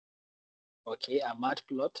 Okay, and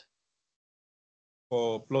Matplot.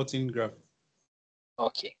 for plotting graph.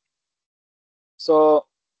 Okay. So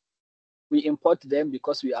we import them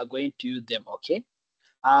because we are going to use them. Okay.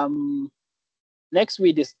 Next,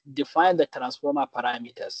 we define the transformer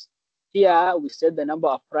parameters. Here, we said the number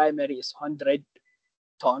of primary is 100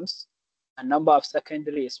 tons, and number of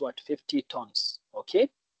secondary is what, 50 tons. Okay.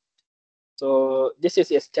 So this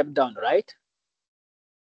is a step down, right?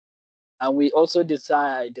 And we also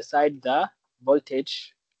decide the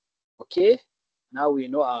voltage. Okay. Now we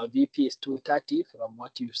know our VP is 230 from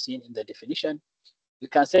what you've seen in the definition. We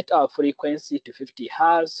can set our frequency to 50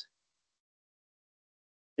 Hertz.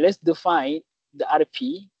 Let's define the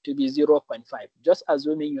RP to be 0.5, just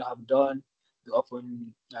assuming you have done the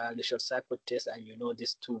open the short circuit test and you know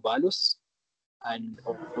these two values, and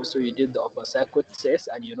also you did the open circuit test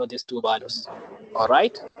and you know these two values. All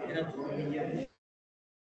right.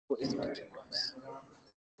 Who is making noise?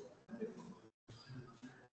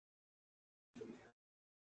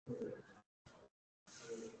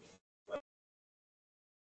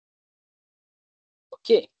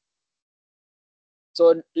 Okay.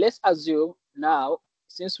 So let's assume now,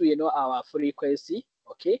 since we know our frequency,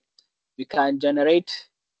 okay, we can generate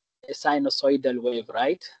a sinusoidal wave,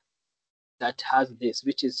 right? That has this,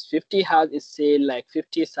 which is 50 Hertz is say like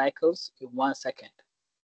 50 cycles in 1 second.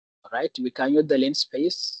 All right, we can use the lens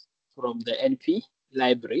space from the NP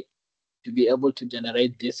library to be able to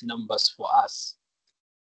generate these numbers for us.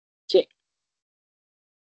 Okay.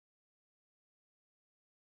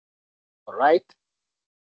 All right.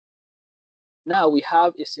 Now we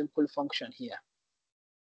have a simple function here.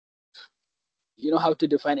 You know how to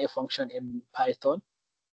define a function in Python?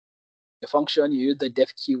 A function, you use the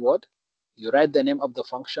def keyword, you write the name of the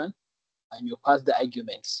function, and you pass the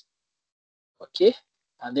arguments. Okay.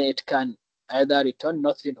 And then it can either return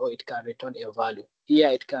nothing or it can return a value. Here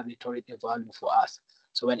it can return a value for us.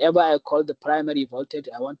 So whenever I call the primary voltage,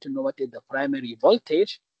 I want to know what is the primary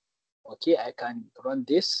voltage. Okay, I can run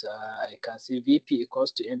this. I can say VP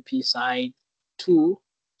equals to MP sine 2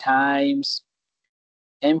 times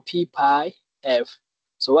MP pi F.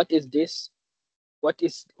 So what is this? What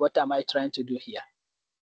am I trying to do here?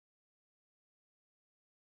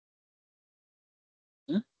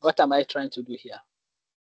 What am I trying to do here?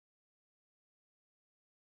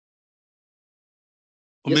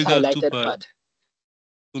 This Omega 2 highlighted pi. part.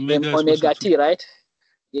 Omega T, right?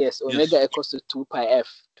 Yes, omega Yes. equals to 2 pi F,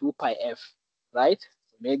 2 pi F, right?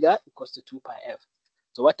 Omega equals to 2 pi F.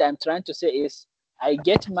 So what I'm trying to say is I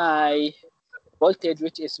get my voltage,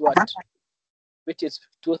 which is what? Which is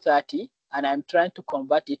 230, and I'm trying to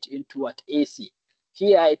convert it into what? AC.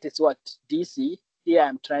 Here it is what? DC. Here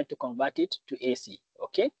I'm trying to convert it to AC,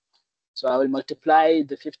 okay? So I will multiply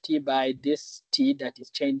the 50 by this T that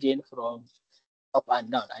is changing from up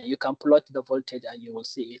and down, and you can plot the voltage and you will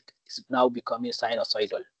see it is now becoming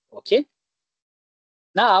sinusoidal. Okay.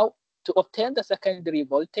 Now to obtain the secondary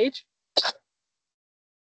voltage,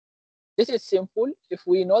 this is simple. If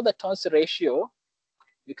we know the turns ratio,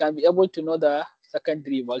 we can be able to know the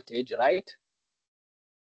secondary voltage, right?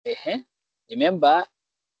 Remember,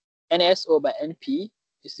 NS over NP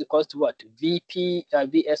is equal to what?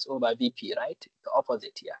 VS over VP, right? The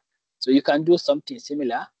opposite here. So you can do something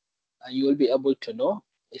similar and you will be able to know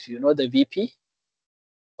if you know the VP,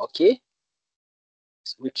 okay,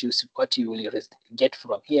 which is what you will get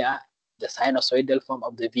from here, the sinusoidal form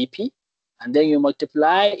of the VP, and then you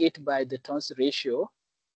multiply it by the turns ratio,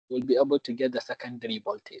 you'll be able to get the secondary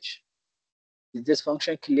voltage. Is this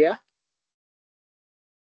function clear?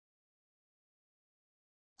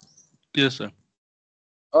 Yes, sir.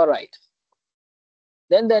 All right.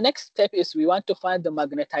 Then the next step is we want to find the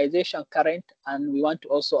magnetization current and we want to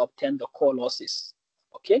also obtain the core losses.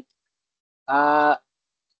 Okay.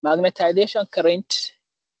 Magnetization current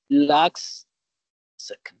lags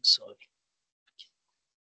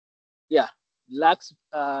lags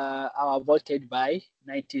our voltage by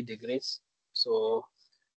 90 degrees. So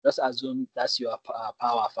just assume that's your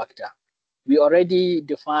power factor. We already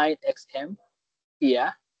defined XM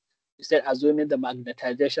here. Instead, assuming the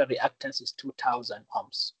magnetization reactance is 2000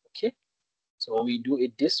 ohms. Okay. So we do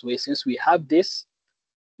it this way. Since we have this,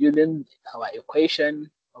 using our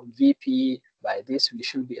equation of Vp by this, we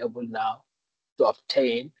should be able now to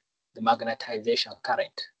obtain the magnetization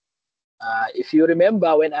current. If you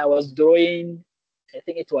remember when I was drawing, I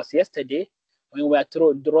think it was yesterday, when we were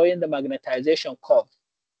drawing the magnetization curve.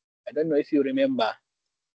 I don't know if you remember.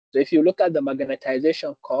 So if you look at the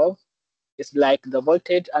magnetization curve, it's like the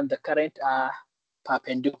voltage and the current are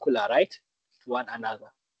perpendicular, right, to one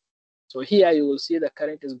another. So here you will see the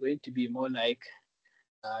current is going to be more like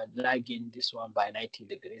lagging this one by 90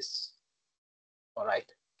 degrees. All right.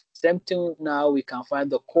 Same thing now, we can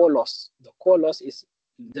find the core loss. The core loss is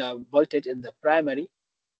the voltage in the primary.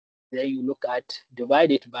 Then you look at,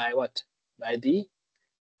 divide it by what? By the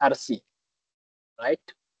RC, right?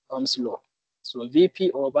 Ohm's law. So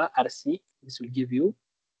Vp over RC, this will give you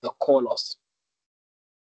the core loss.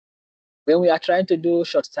 When we are trying to do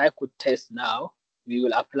short circuit test now, we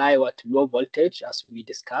will apply what? Low voltage, as we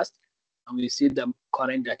discussed, and we see the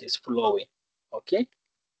current that is flowing, okay?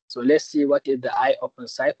 So let's see what is the I open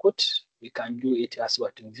circuit. We can do it as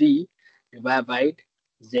what? V divided by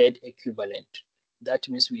Z equivalent. That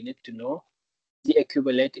means we need to know Z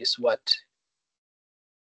equivalent is what?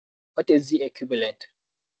 What is Z equivalent?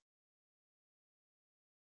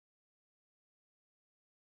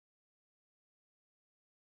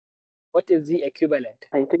 What is Z equivalent?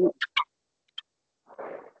 I think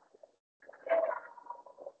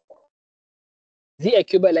Z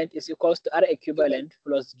equivalent is equals to R equivalent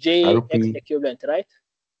plus JX RP. equivalent, right?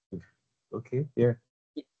 Okay, yeah.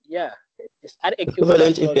 Yeah, it's R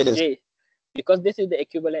equivalent plus impedance. J, because this is the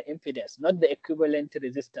equivalent impedance, not the equivalent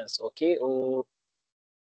resistance, okay? Or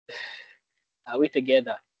are we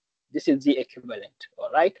together? This is the equivalent,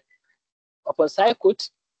 all right? Open circuit,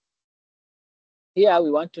 here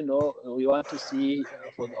we want to know, we want to see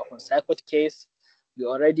for the open circuit case, we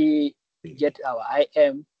already get our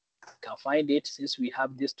IM, can find it. Since we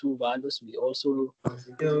have these two values, we also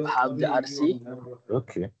have the RC.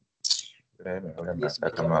 Okay. This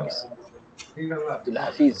become Abdul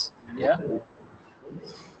Hafiz, yeah?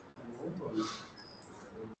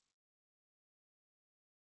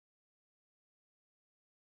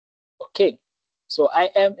 Okay, so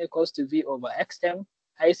IM equals to V over XM,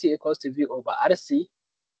 IC equals to V over RC.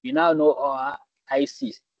 We now know our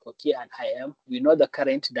IC, okay, and IM. We know the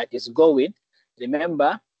current that is going.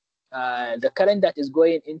 Remember, the current that is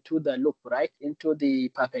going into the loop, right, into the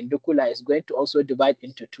perpendicular is going to also divide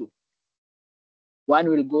into two. One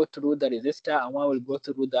will go through the resistor and one will go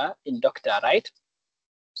through the inductor, right?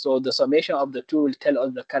 So the summation of the two will tell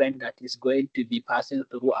us the current that is going to be passing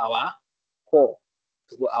through our core,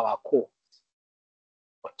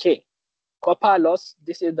 Okay, copper loss,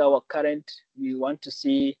 this is our current. We want to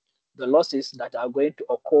see the losses that are going to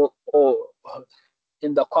occur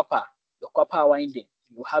in the copper winding.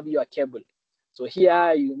 You have your cable. So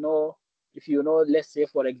here, you know, if you know, let's say,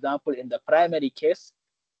 for example, in the primary case,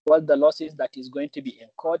 what the losses that is going to be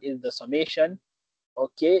incurred is the summation.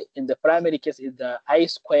 Okay, in the primary case is the I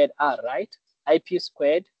squared R, right? IP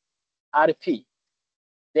squared RP.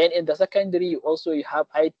 Then in the secondary, also you have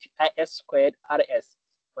IS squared RS.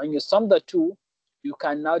 When you sum the two, you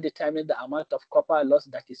can now determine the amount of copper loss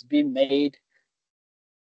that is being made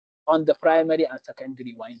on the primary and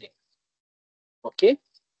secondary winding. Okay?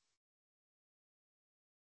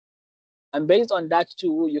 And based on that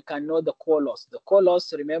too, you can know the core loss. The core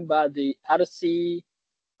loss, remember, the RC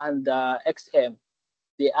and the XM,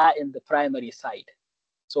 they are in the primary side.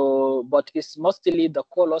 So, but it's mostly the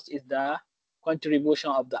core loss is the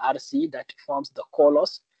contribution of the RC that forms the core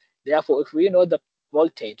loss. Therefore, if we know the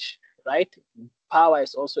voltage, right, power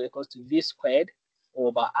is also equal to V squared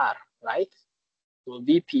over R, right? So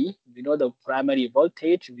Vp, we know the primary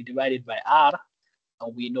voltage, we divide it by R,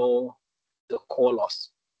 and we know the core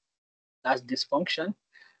loss. That's this function.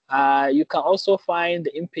 You can also find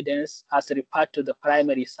the impedance as referred to the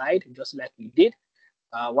primary side, just like we did.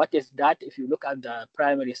 What is that? If you look at the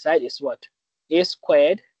primary side, is what? A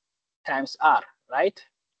squared times R, right?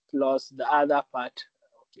 Plus the other part.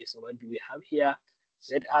 Okay, so what do we have here?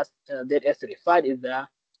 ZS referred is the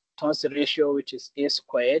turns ratio, which is A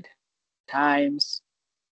squared times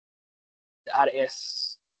the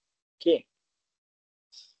RS. Okay.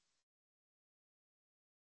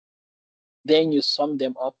 Then you sum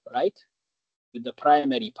them up, right, with the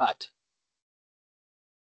primary part.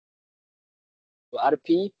 So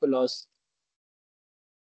RP plus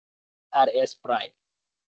RS prime.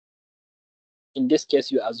 In this case,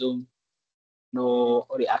 you assume no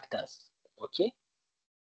reactance, okay?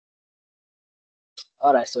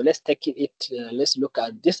 All right, so let's take it, let's look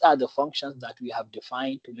at, these are the functions that we have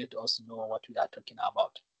defined to let us know what we are talking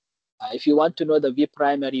about. If you want to know the V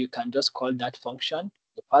primary, you can just call that function.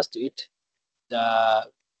 You pass to it the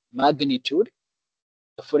magnitude,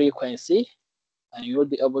 the frequency, and you'll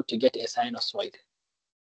be able to get a sinusoid.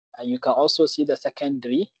 And you can also see the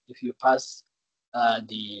secondary if you pass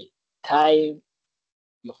the time,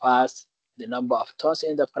 you pass the number of turns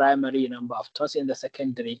in the primary, number of turns in the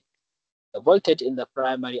secondary, the voltage in the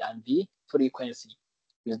primary, and the frequency.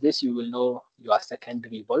 With this, you will know your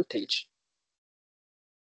secondary voltage.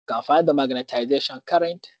 You can find the magnetization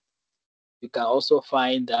current. You can also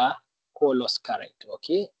find the core loss current,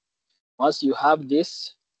 okay? Once you have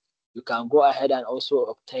this, you can go ahead and also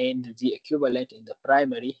obtain the equivalent in the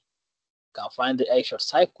primary. You can find the actual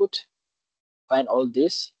circuit, find all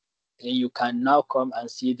this, and you can now come and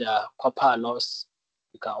see the copper loss.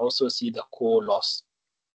 You can also see the core loss.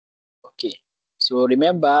 Okay, so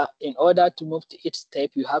remember, in order to move to each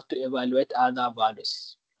step, you have to evaluate other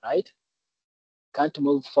values, right? Can't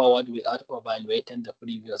move forward without evaluating the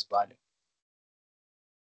previous value.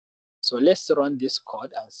 So let's run this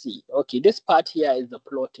code and see. Okay, this part here is the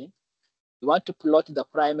plotting. You want to plot the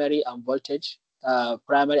primary and voltage,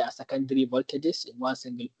 primary and secondary voltages in one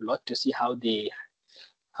single plot to see how they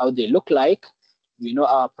look like. We know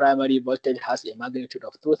our primary voltage has a magnitude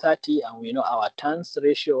of 230, and we know our turns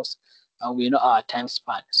ratios, and we know our time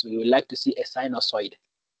span. So we would like to see a sinusoid.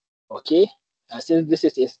 Okay, and since this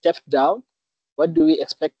is a step down, what do we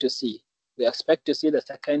expect to see? We expect to see the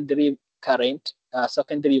secondary current,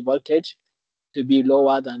 secondary voltage to be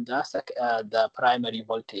lower than the primary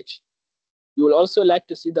voltage. You will also like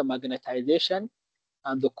to see the magnetization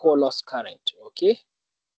and the core loss current, okay?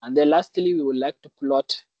 And then lastly, we would like to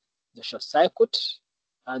plot the short circuit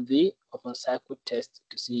and the open circuit test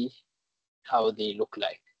to see how they look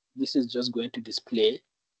like. This is just going to display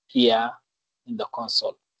here in the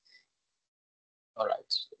console. All right,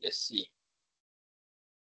 so let's see.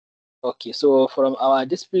 Okay, so from our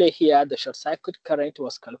display here, the short circuit current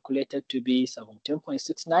was calculated to be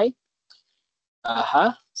 17.69.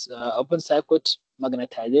 So open circuit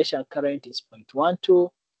magnetization current is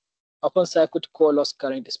 0.12. Open circuit core loss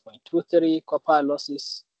current is 0.23. Copper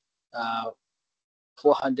losses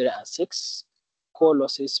 406. Core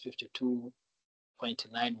losses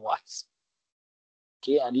 52.9 watts.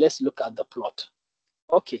 Okay, and let's look at the plot.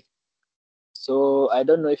 Okay, so I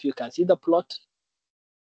don't know if you can see the plot.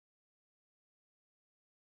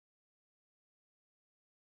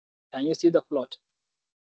 Can you see the plot?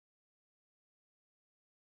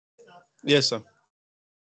 Yes, sir.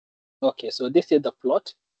 Okay, so this is the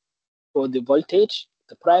plot for the voltage.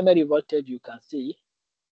 The primary voltage, you can see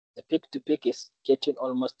the peak to peak is getting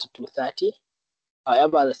almost to 230.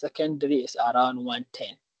 However, the secondary is around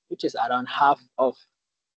 110, which is around half of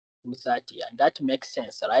 230. And that makes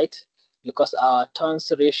sense, right? Because our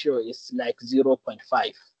turns ratio is like 0.5.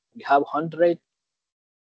 We have 100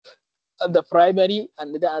 at the primary,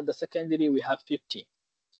 and then at the secondary, we have 50.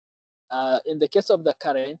 In the case of the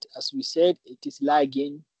current, as we said, it is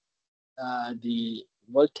lagging the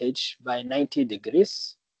voltage by 90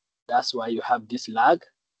 degrees. That's why you have this lag.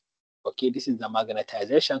 Okay, this is the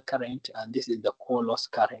magnetization current, and this is the core loss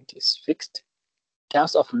current is fixed. In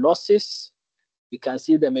terms of losses, we can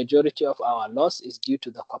see the majority of our loss is due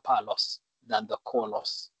to the copper loss than the core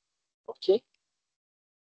loss. Okay,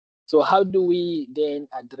 so how do we then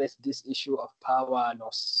address this issue of power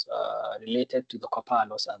loss related to the copper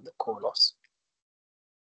loss and the core loss?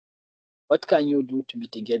 What can you do to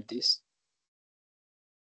mitigate this?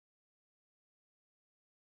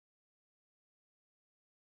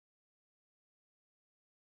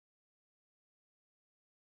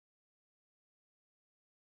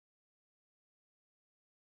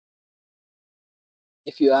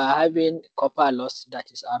 If you are having copper loss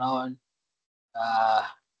that is around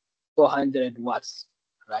 400 watts,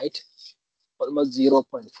 right? Almost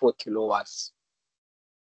 0.4 kilowatts.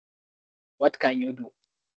 What can you do?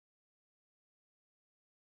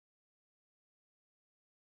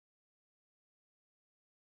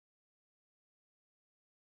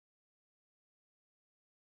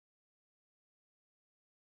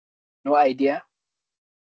 No idea?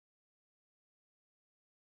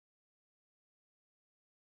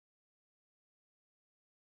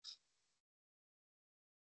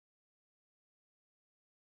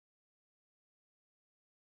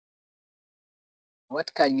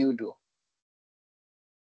 What can you do?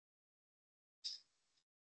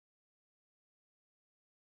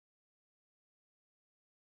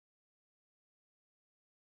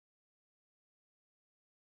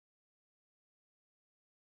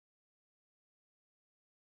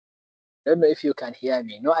 I don't know if you can hear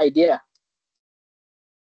me. No idea.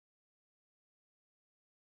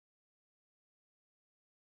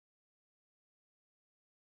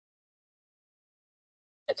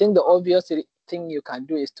 I think the obvious thing you can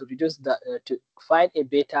do is to reduce the to find a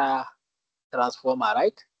beta transformer,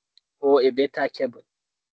 right? Or a beta cable.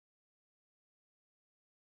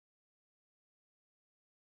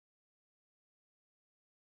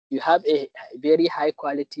 You have a very high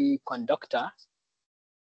quality conductor,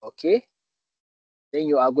 okay? Then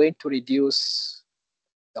you are going to reduce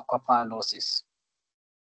the copper losses.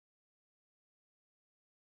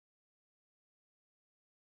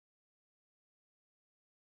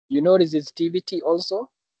 You know resistivity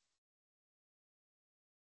also?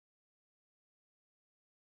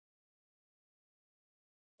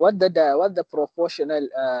 What the proportional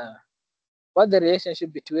what the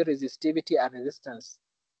relationship between resistivity and resistance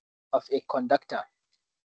of a conductor?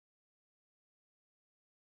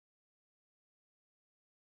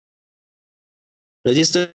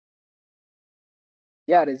 Resistance.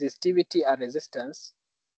 Yeah, resistivity and resistance.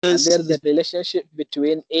 And there's the relationship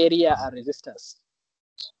between area and resistance.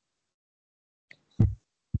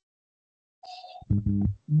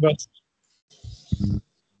 But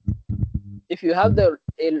If you have a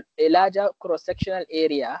larger cross-sectional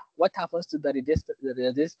area, what happens to the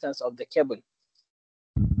resistance of the cable?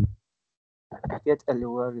 Get a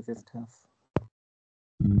lower resistance.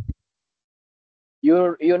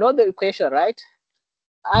 You know the equation, right?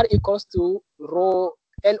 R equals to rho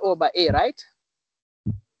L over A, right?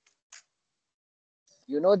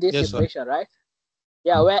 You know this Yes, equation, right?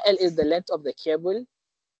 Yeah, where L is the length of the cable,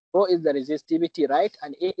 rho is the resistivity, right?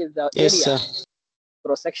 And A is the area,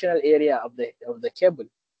 cross-sectional area of the cable.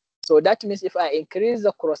 So that means if I increase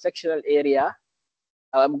the cross-sectional area,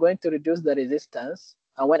 I'm going to reduce the resistance.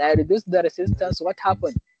 And when I reduce the resistance, what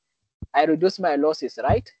happened? I reduce my losses,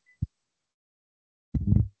 right?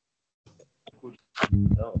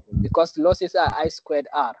 Because losses are I squared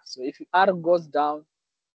R. So if R goes down,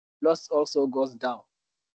 loss also goes down.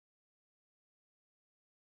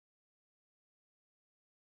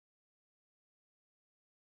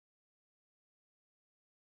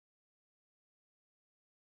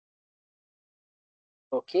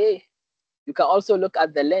 Okay. You can also look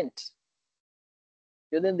at the length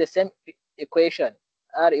using the same equation.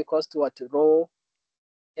 R equals to what? Rho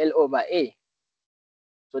L over A.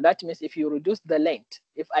 So that means if you reduce the length,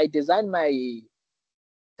 if I design my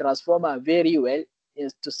transformer very well in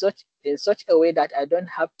such a way that I don't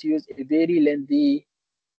have to use a very lengthy,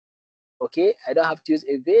 okay, I don't have to use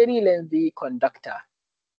a very lengthy conductor,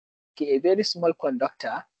 okay, a very small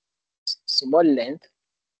conductor, small length,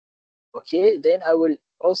 okay, then I will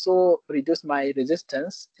also reduce my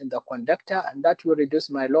resistance in the conductor, and that will reduce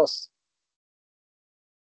my loss.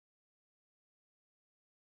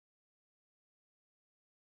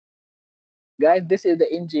 Guys, this is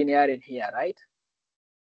the engineering here, right?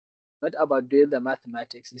 Not about doing the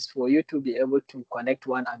mathematics. It's for you to be able to connect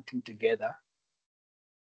 1 and 2 together.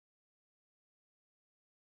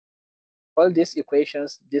 All these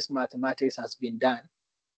equations, this mathematics has been done.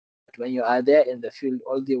 But when you are there in the field,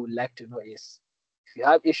 all they would like to know is, if you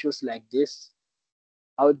have issues like this,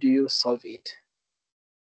 how do you solve it?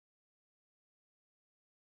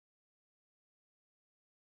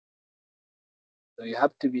 So you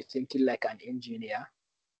have to be thinking like an engineer.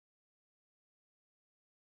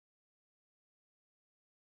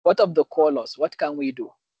 What of the core loss? What can we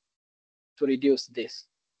do to reduce this?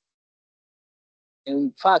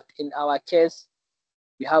 In fact, in our case,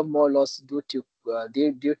 we have more loss due to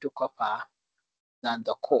copper than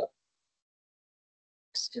the core.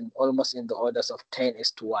 It's almost in the orders of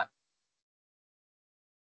 10:1.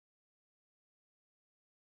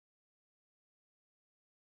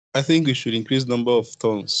 I think we should increase number of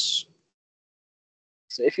tons.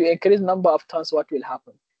 So if you increase number of tons, what will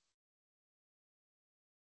happen?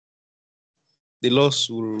 The loss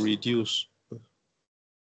will reduce.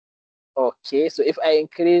 Okay, so if I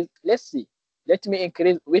increase, let's see, let me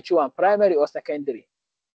increase which one, primary or secondary?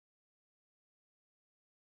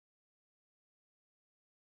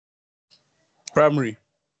 Primary.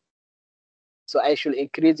 So I should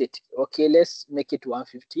increase it. Okay, let's make it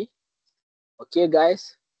 150. Okay,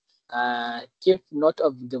 guys, keep note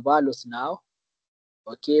of the values now.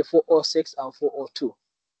 Okay, 406 and 402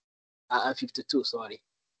 and 52, sorry.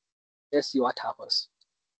 Let's see what happens.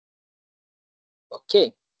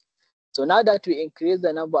 Okay, so now that we increase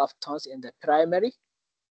the number of tons in the primary,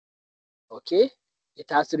 okay, it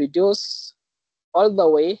has reduced all the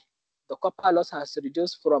way. The copper loss has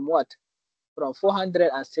reduced from what? From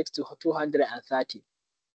 406 to 230.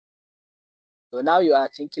 So now you are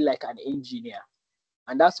thinking like an engineer.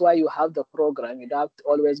 And that's why you have the program. You don't have to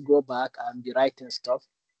always go back and be writing stuff.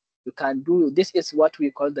 You can do, this is what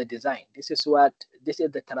we call the design. This is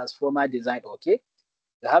the transformer design, okay?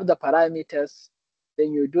 You have the parameters,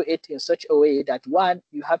 then you do it in such a way that, one,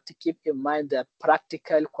 you have to keep in mind the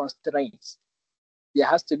practical constraints. There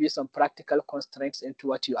has to be some practical constraints into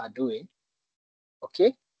what you are doing.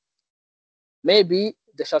 Okay. Maybe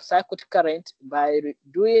the short circuit current, by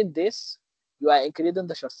doing this, you are increasing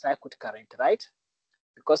the short circuit current, right?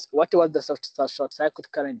 Because what was the short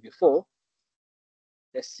circuit current before?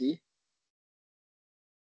 Let's see.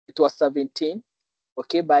 It was 17.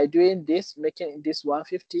 Okay, by doing this, making this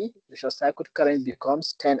 150, the short circuit current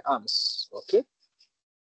becomes 10 amps. Okay.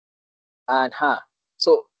 And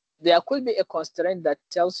so there could be a constraint that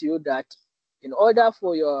tells you that in order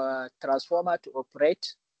for your transformer to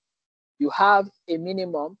operate, you have a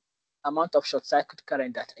minimum amount of short circuit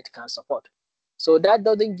current that it can support. So that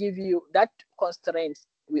doesn't give you that constraints.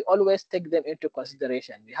 We always take them into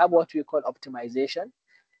consideration. We have what we call optimization.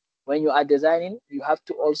 When you are designing, you have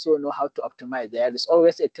to also know how to optimize. There is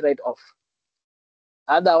always a trade-off.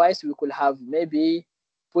 Otherwise, we could have maybe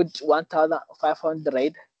put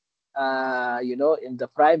 1,500, in the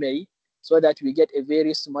primary, so that we get a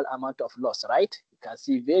very small amount of loss, right? You can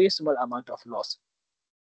see very small amount of loss.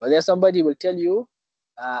 But then somebody will tell you,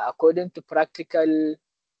 according to practical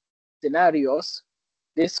scenarios,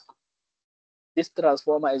 this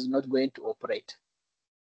transformer is not going to operate.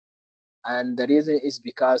 And the reason is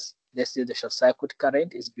because, let's say, the short circuit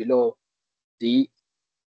current is below the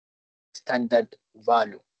standard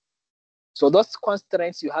value. So those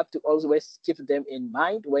constraints, you have to always keep them in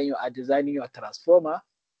mind when you are designing your transformer,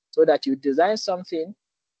 so that you design something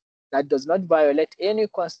that does not violate any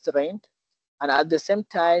constraint and at the same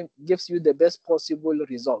time gives you the best possible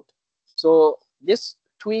result. So this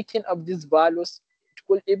tweaking of these values, it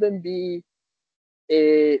could even be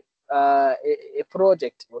a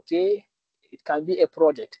project, okay? It can be a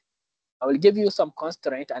project. I will give you some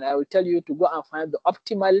constraint and I will tell you to go and find the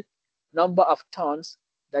optimal number of tons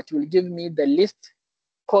that will give me the least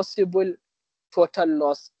possible total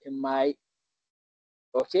loss in my,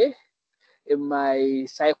 in my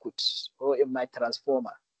circuit or in my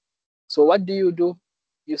transformer. So what do?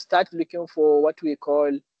 You start looking for what we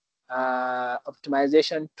call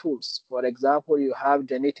optimization tools. For example, you have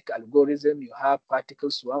genetic algorithm, you have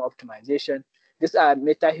particle swarm optimization. These are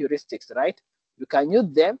meta heuristics, right? You can use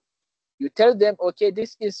them. You tell them, okay,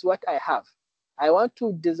 this is what I have. I want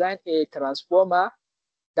to design a transformer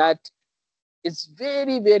that is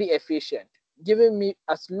very, very efficient, giving me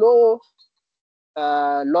as low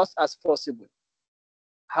loss as possible.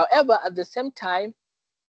 However, at the same time,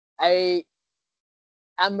 I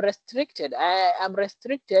am restricted. I am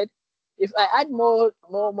restricted if I add more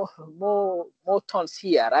tons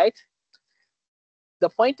here, right? The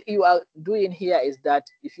point you are doing here is that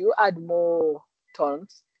if you add more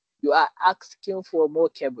tons, you are asking for more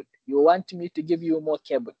cable. You want me to give you more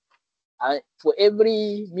cable. And for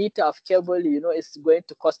every meter of cable, it's going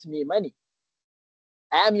to cost me money.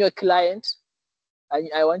 I am your client, and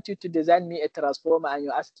I want you to design me a transformer, and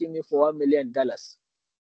you're asking me for $1 million.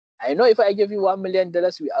 I know if I give you $1 million,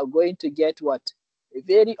 we are going to get what? A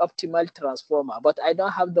very optimal transformer, but I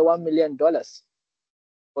don't have the $1 million.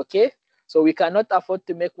 Okay, so we cannot afford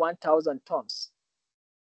to make 1,000 tons.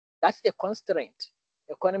 That's a constraint,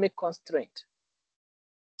 economic constraint.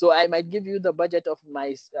 So I might give you the budget of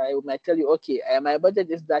I might tell you, okay, my budget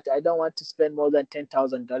is that I don't want to spend more than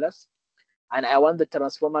 $10,000, and I want the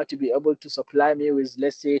transformer to be able to supply me with,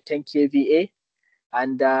 let's say, 10 kVA,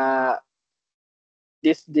 and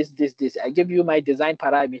this. I give you my design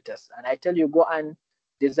parameters, and I tell you, go and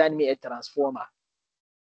design me a transformer.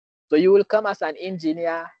 So you will come as an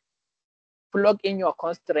engineer, plug in your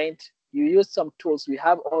constraint. You use some tools. We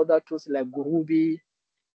have other tools like Groovy.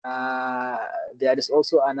 There is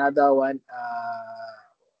also another one,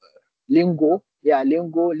 Lingo. Yeah,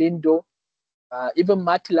 Lindo. Even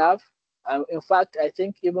MATLAB. In fact, I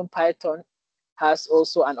think even Python has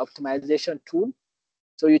also an optimization tool.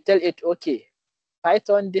 So you tell it, okay,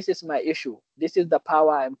 Python, this is my issue. This is the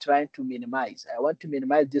power I'm trying to minimize. I want to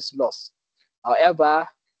minimize this loss. However,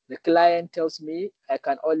 the client tells me I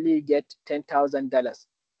can only get $10,000,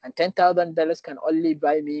 and $10,000 can only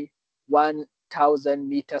buy me 1,000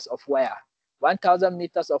 meters of wire. 1,000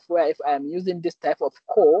 meters of wire, if I am using this type of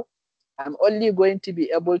core, I'm only going to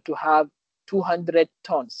be able to have 200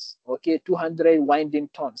 tons, okay, 200 winding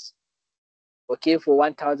tons, okay, for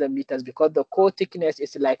 1,000 meters, because the core thickness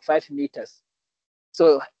is like 5 meters.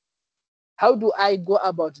 So how do I go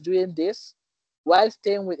about doing this while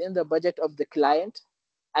staying within the budget of the client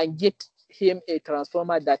and get him a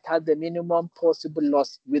transformer that has the minimum possible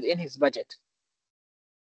loss within his budget?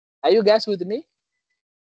 Are you guys with me?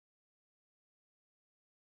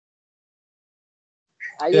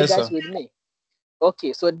 Are you Yes, guys sir. with me?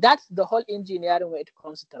 Okay, so that's the whole engineering when it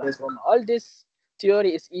comes to transformer. All this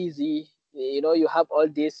theory is easy. You know, you have all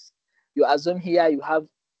this. You assume here you have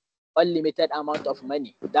unlimited amount of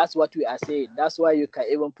money. That's what we are saying. That's why you can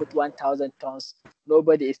even put 1,000 tons.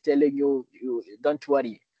 Nobody is telling you don't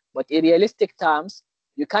worry. But in realistic terms,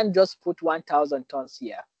 you can't just put 1,000 tons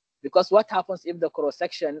here, because what happens if the cross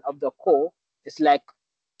section of the core is like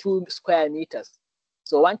 2 square meters?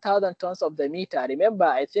 So 1,000 tons of the meter. Remember,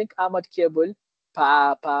 I think armored cable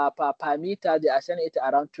per meter they are selling it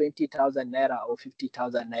around 20,000 naira or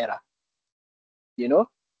 50,000 naira. You know.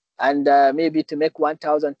 And maybe to make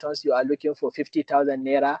 1,000 tons, you are looking for 50,000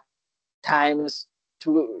 naira times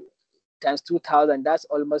 2,000. That's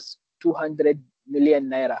almost 200 million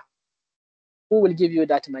naira. Who will give you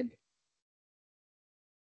that money?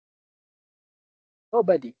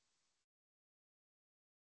 Nobody.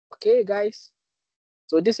 Okay, guys.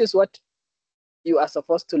 So this is what you are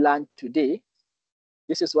supposed to learn today.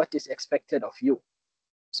 This is what is expected of you.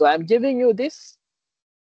 So I'm giving you this.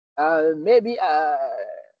 Maybe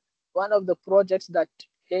one of the projects that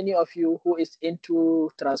any of you who is into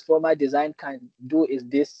transformer design can do is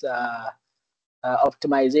this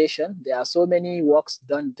optimization. There are so many works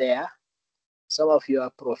done there. Some of your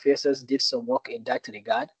professors did some work in that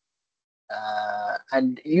regard.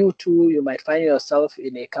 And you too, you might find yourself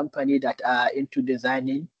in a company that are into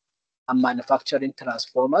designing and manufacturing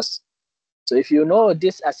transformers. So if you know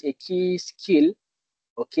this as a key skill,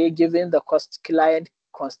 okay, given the client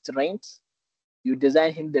constraints, you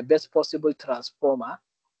design him the best possible transformer,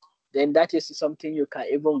 then that is something you can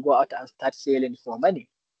even go out and start selling for money.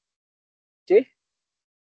 Okay?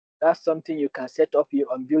 That's something you can set up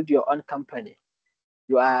and build your own company.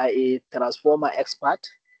 You are a transformer expert.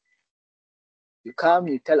 You come,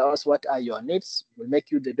 you tell us what are your needs. We'll make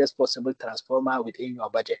you the best possible transformer within your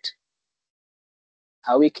budget.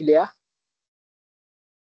 Are we clear?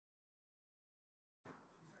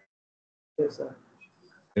 Yes, sir.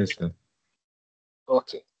 Yes, sir.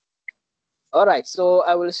 Okay. All right. So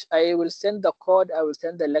I will send the code. I will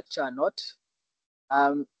send the lecture note.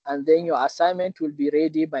 And then your assignment will be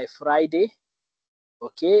ready by Friday.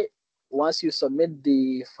 Okay. Once you submit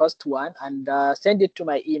the first one and send it to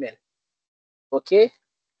my email. Okay.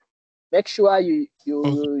 Make sure you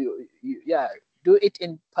do it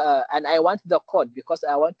in and I want the code because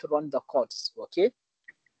I want to run the codes. Okay.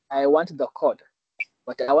 I want the code,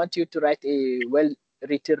 but I want you to write a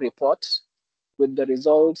well-written report with the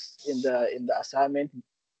results in the assignment.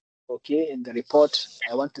 Okay, in the report,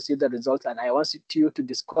 I want to see the results and I want you to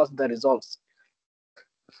discuss the results.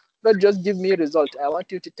 Not just give me results. I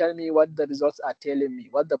want you to tell me what the results are telling me,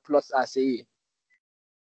 what the plots are saying.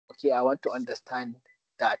 Okay, I want to understand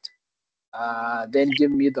that. Then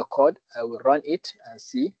give me the code. I will run it and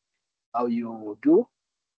see how you do.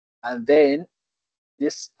 And then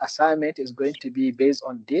this assignment is going to be based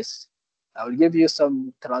on this. I will give you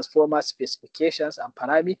some transformer specifications and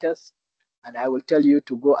parameters, and I will tell you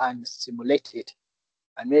to go and simulate it.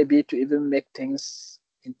 And maybe to even make things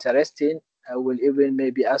interesting, I will even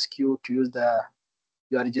maybe ask you to use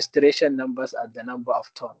your registration numbers as the number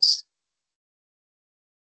of tons.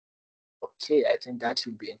 Okay, I think that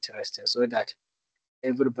will be interesting so that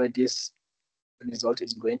everybody's result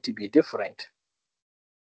is going to be different.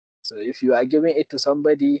 So if you are giving it to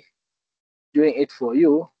somebody doing it for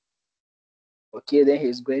you, okay, then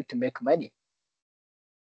he's going to make money.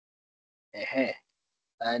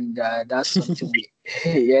 And that's something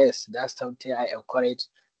yes, that's something I encourage.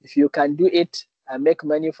 If you can do it and make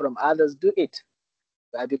money from others, do it.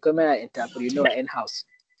 By becoming an entrepreneur in-house.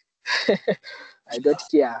 I don't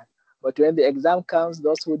care. But when the exam comes,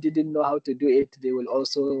 those who didn't know how to do it, they will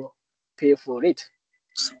also pay for it.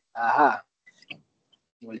 Aha.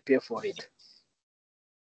 You will pay for it.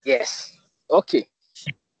 Yes. Okay.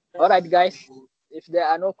 All right, guys. If there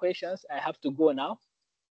are no questions, I have to go now.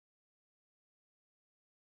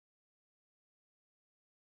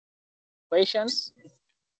 Questions?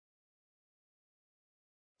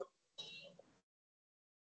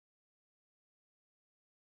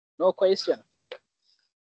 No question.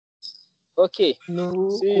 Okay. No.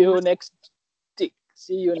 See you next week.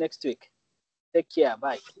 See you next week. Take care.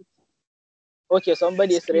 Bye. Okay,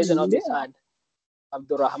 somebody is raising up his hand.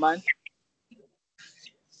 Abdurrahman.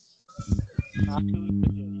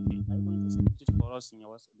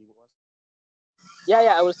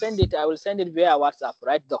 Yeah, I will send it. I will send it via WhatsApp,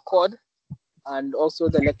 right? The code and also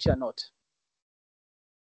the lecture note.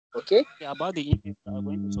 Okay? Yeah, about the email, I'm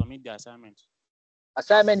going to submit the assignment.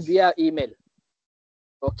 Assignment via email.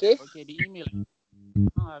 Okay? Okay, the email.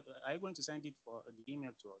 No, are you going to send it for the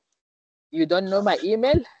email to us? You don't know my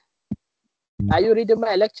email? Are you reading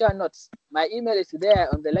my lecture notes? My email is there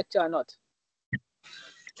on the lecture note.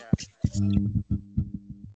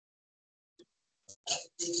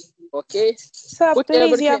 Okay. Sir, Put please, you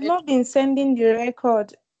have everything in. not been sending the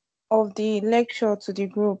record of the lecture to the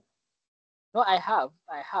group. No, I have.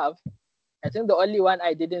 I think the only one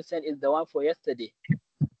I didn't send is the one for yesterday.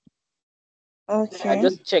 Okay. I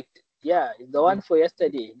just checked. Yeah, it's the one for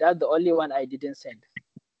yesterday. That's the only one I didn't send.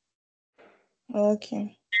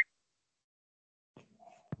 Okay.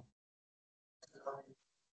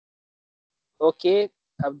 Okay,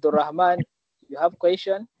 Abdul Rahman, you have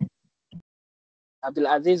question? Abdul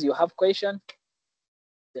Aziz, you have question?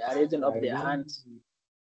 They are raising up their hands.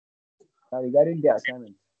 Regarding the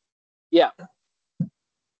assignment. Yeah.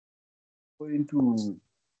 Going to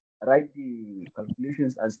write the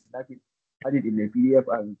calculations and add it in a PDF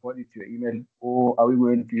and forward it to your email, or are we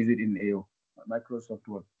going to use it in a Microsoft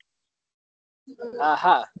Word?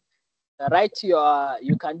 Aha.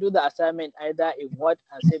 You can do the assignment either in Word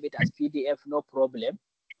and save it as PDF, no problem.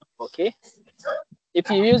 Okay. If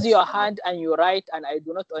you use your hand and you write and I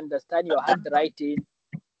do not understand your handwriting,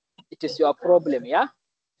 it is your problem, yeah?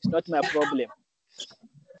 It's not my problem.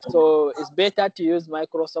 So it's better to use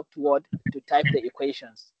Microsoft Word to type the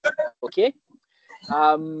equations. Okay?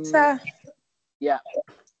 Sir. Yeah.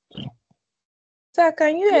 Sir,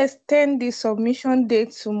 can you extend the submission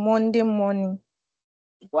date to Monday morning?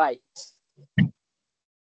 Why?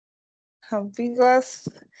 Because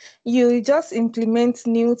you just implement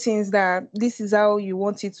new things that this is how you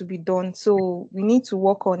want it to be done. So we need to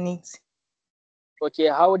work on it. Okay,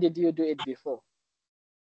 how did you do it before?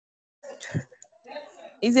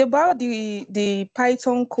 It's about the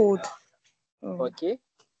Python code. Okay.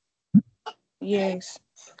 Yes.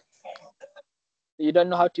 You don't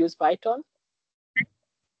know how to use Python?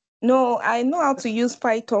 No, I know how to use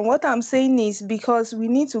Python. What I'm saying is because we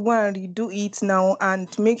need to go and redo it now and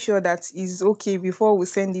make sure that it's okay before we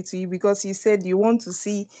send it to you, because you said you want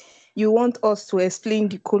us to explain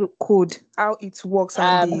the code, how it works.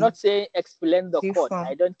 I'm not saying explain the code.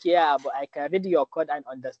 I don't care, but I can read your code and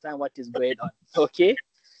understand what is going on. Okay?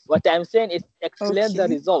 What I'm saying is explain the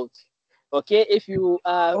result. Okay? If you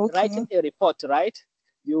are writing a report, right?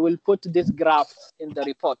 You will put this graph in the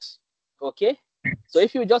report. Okay? So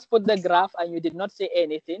if you just put the graph and you did not say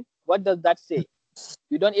anything, what does that say?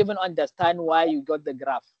 You don't even understand why you got the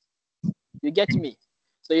graph. You get me?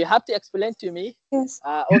 So you have to explain to me. Yes.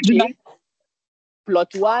 Okay.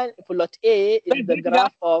 Plot A is the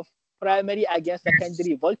graph of primary against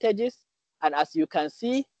secondary voltages. And as you can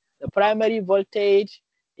see, the primary voltage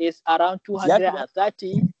is around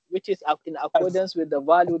 230, which is in accordance with the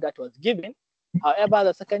value that was given. However,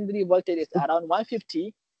 the secondary voltage is around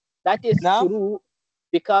 150. That is true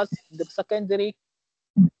because the secondary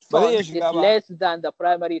turns is less than the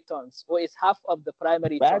primary turns, or is half of the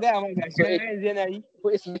primary turns. So who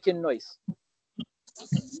is making noise?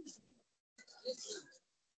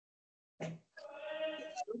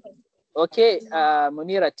 Okay,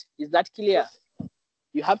 Munirat, is that clear?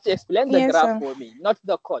 You have to explain the graph for me, not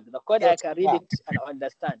the code. The code I can read it and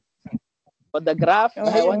understand. But the graph,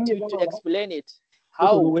 I want you to explain it.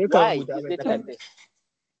 How, why is it like this?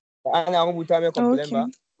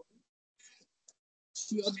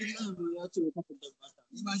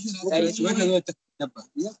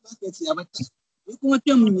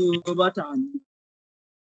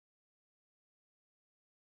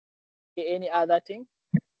 Any other thing?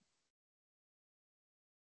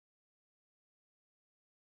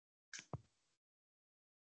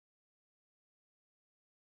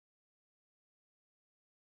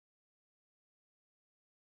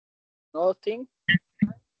 Nothing.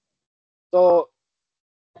 So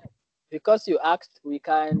because you asked, we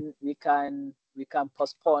can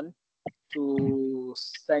postpone to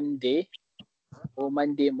Sunday or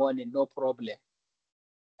Monday morning, no problem.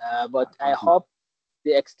 But I hope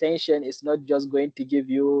the extension is not just going to give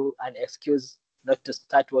you an excuse not to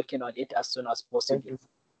start working on it as soon as possible.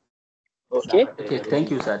 Okay? Okay, thank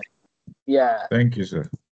you, sir. Yeah. Thank you, sir.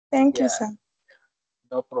 Thank you, sir.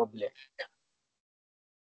 No problem.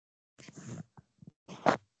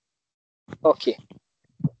 Okay.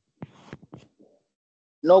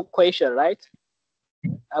 No question, right?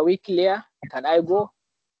 Are we clear? Can I go?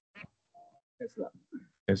 Yes, sir.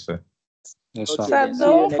 Yes, sir. Yes, sir. Sir,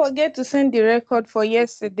 don't forget to send the record for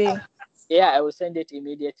yesterday. Yeah, I will send it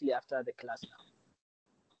immediately after the class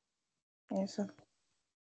now. Yes, sir.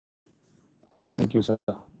 Thank you, sir.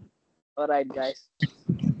 All right, guys.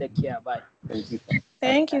 Take care. Bye. Thank you.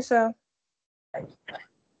 Thank you, sir.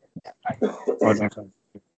 Well done, sir.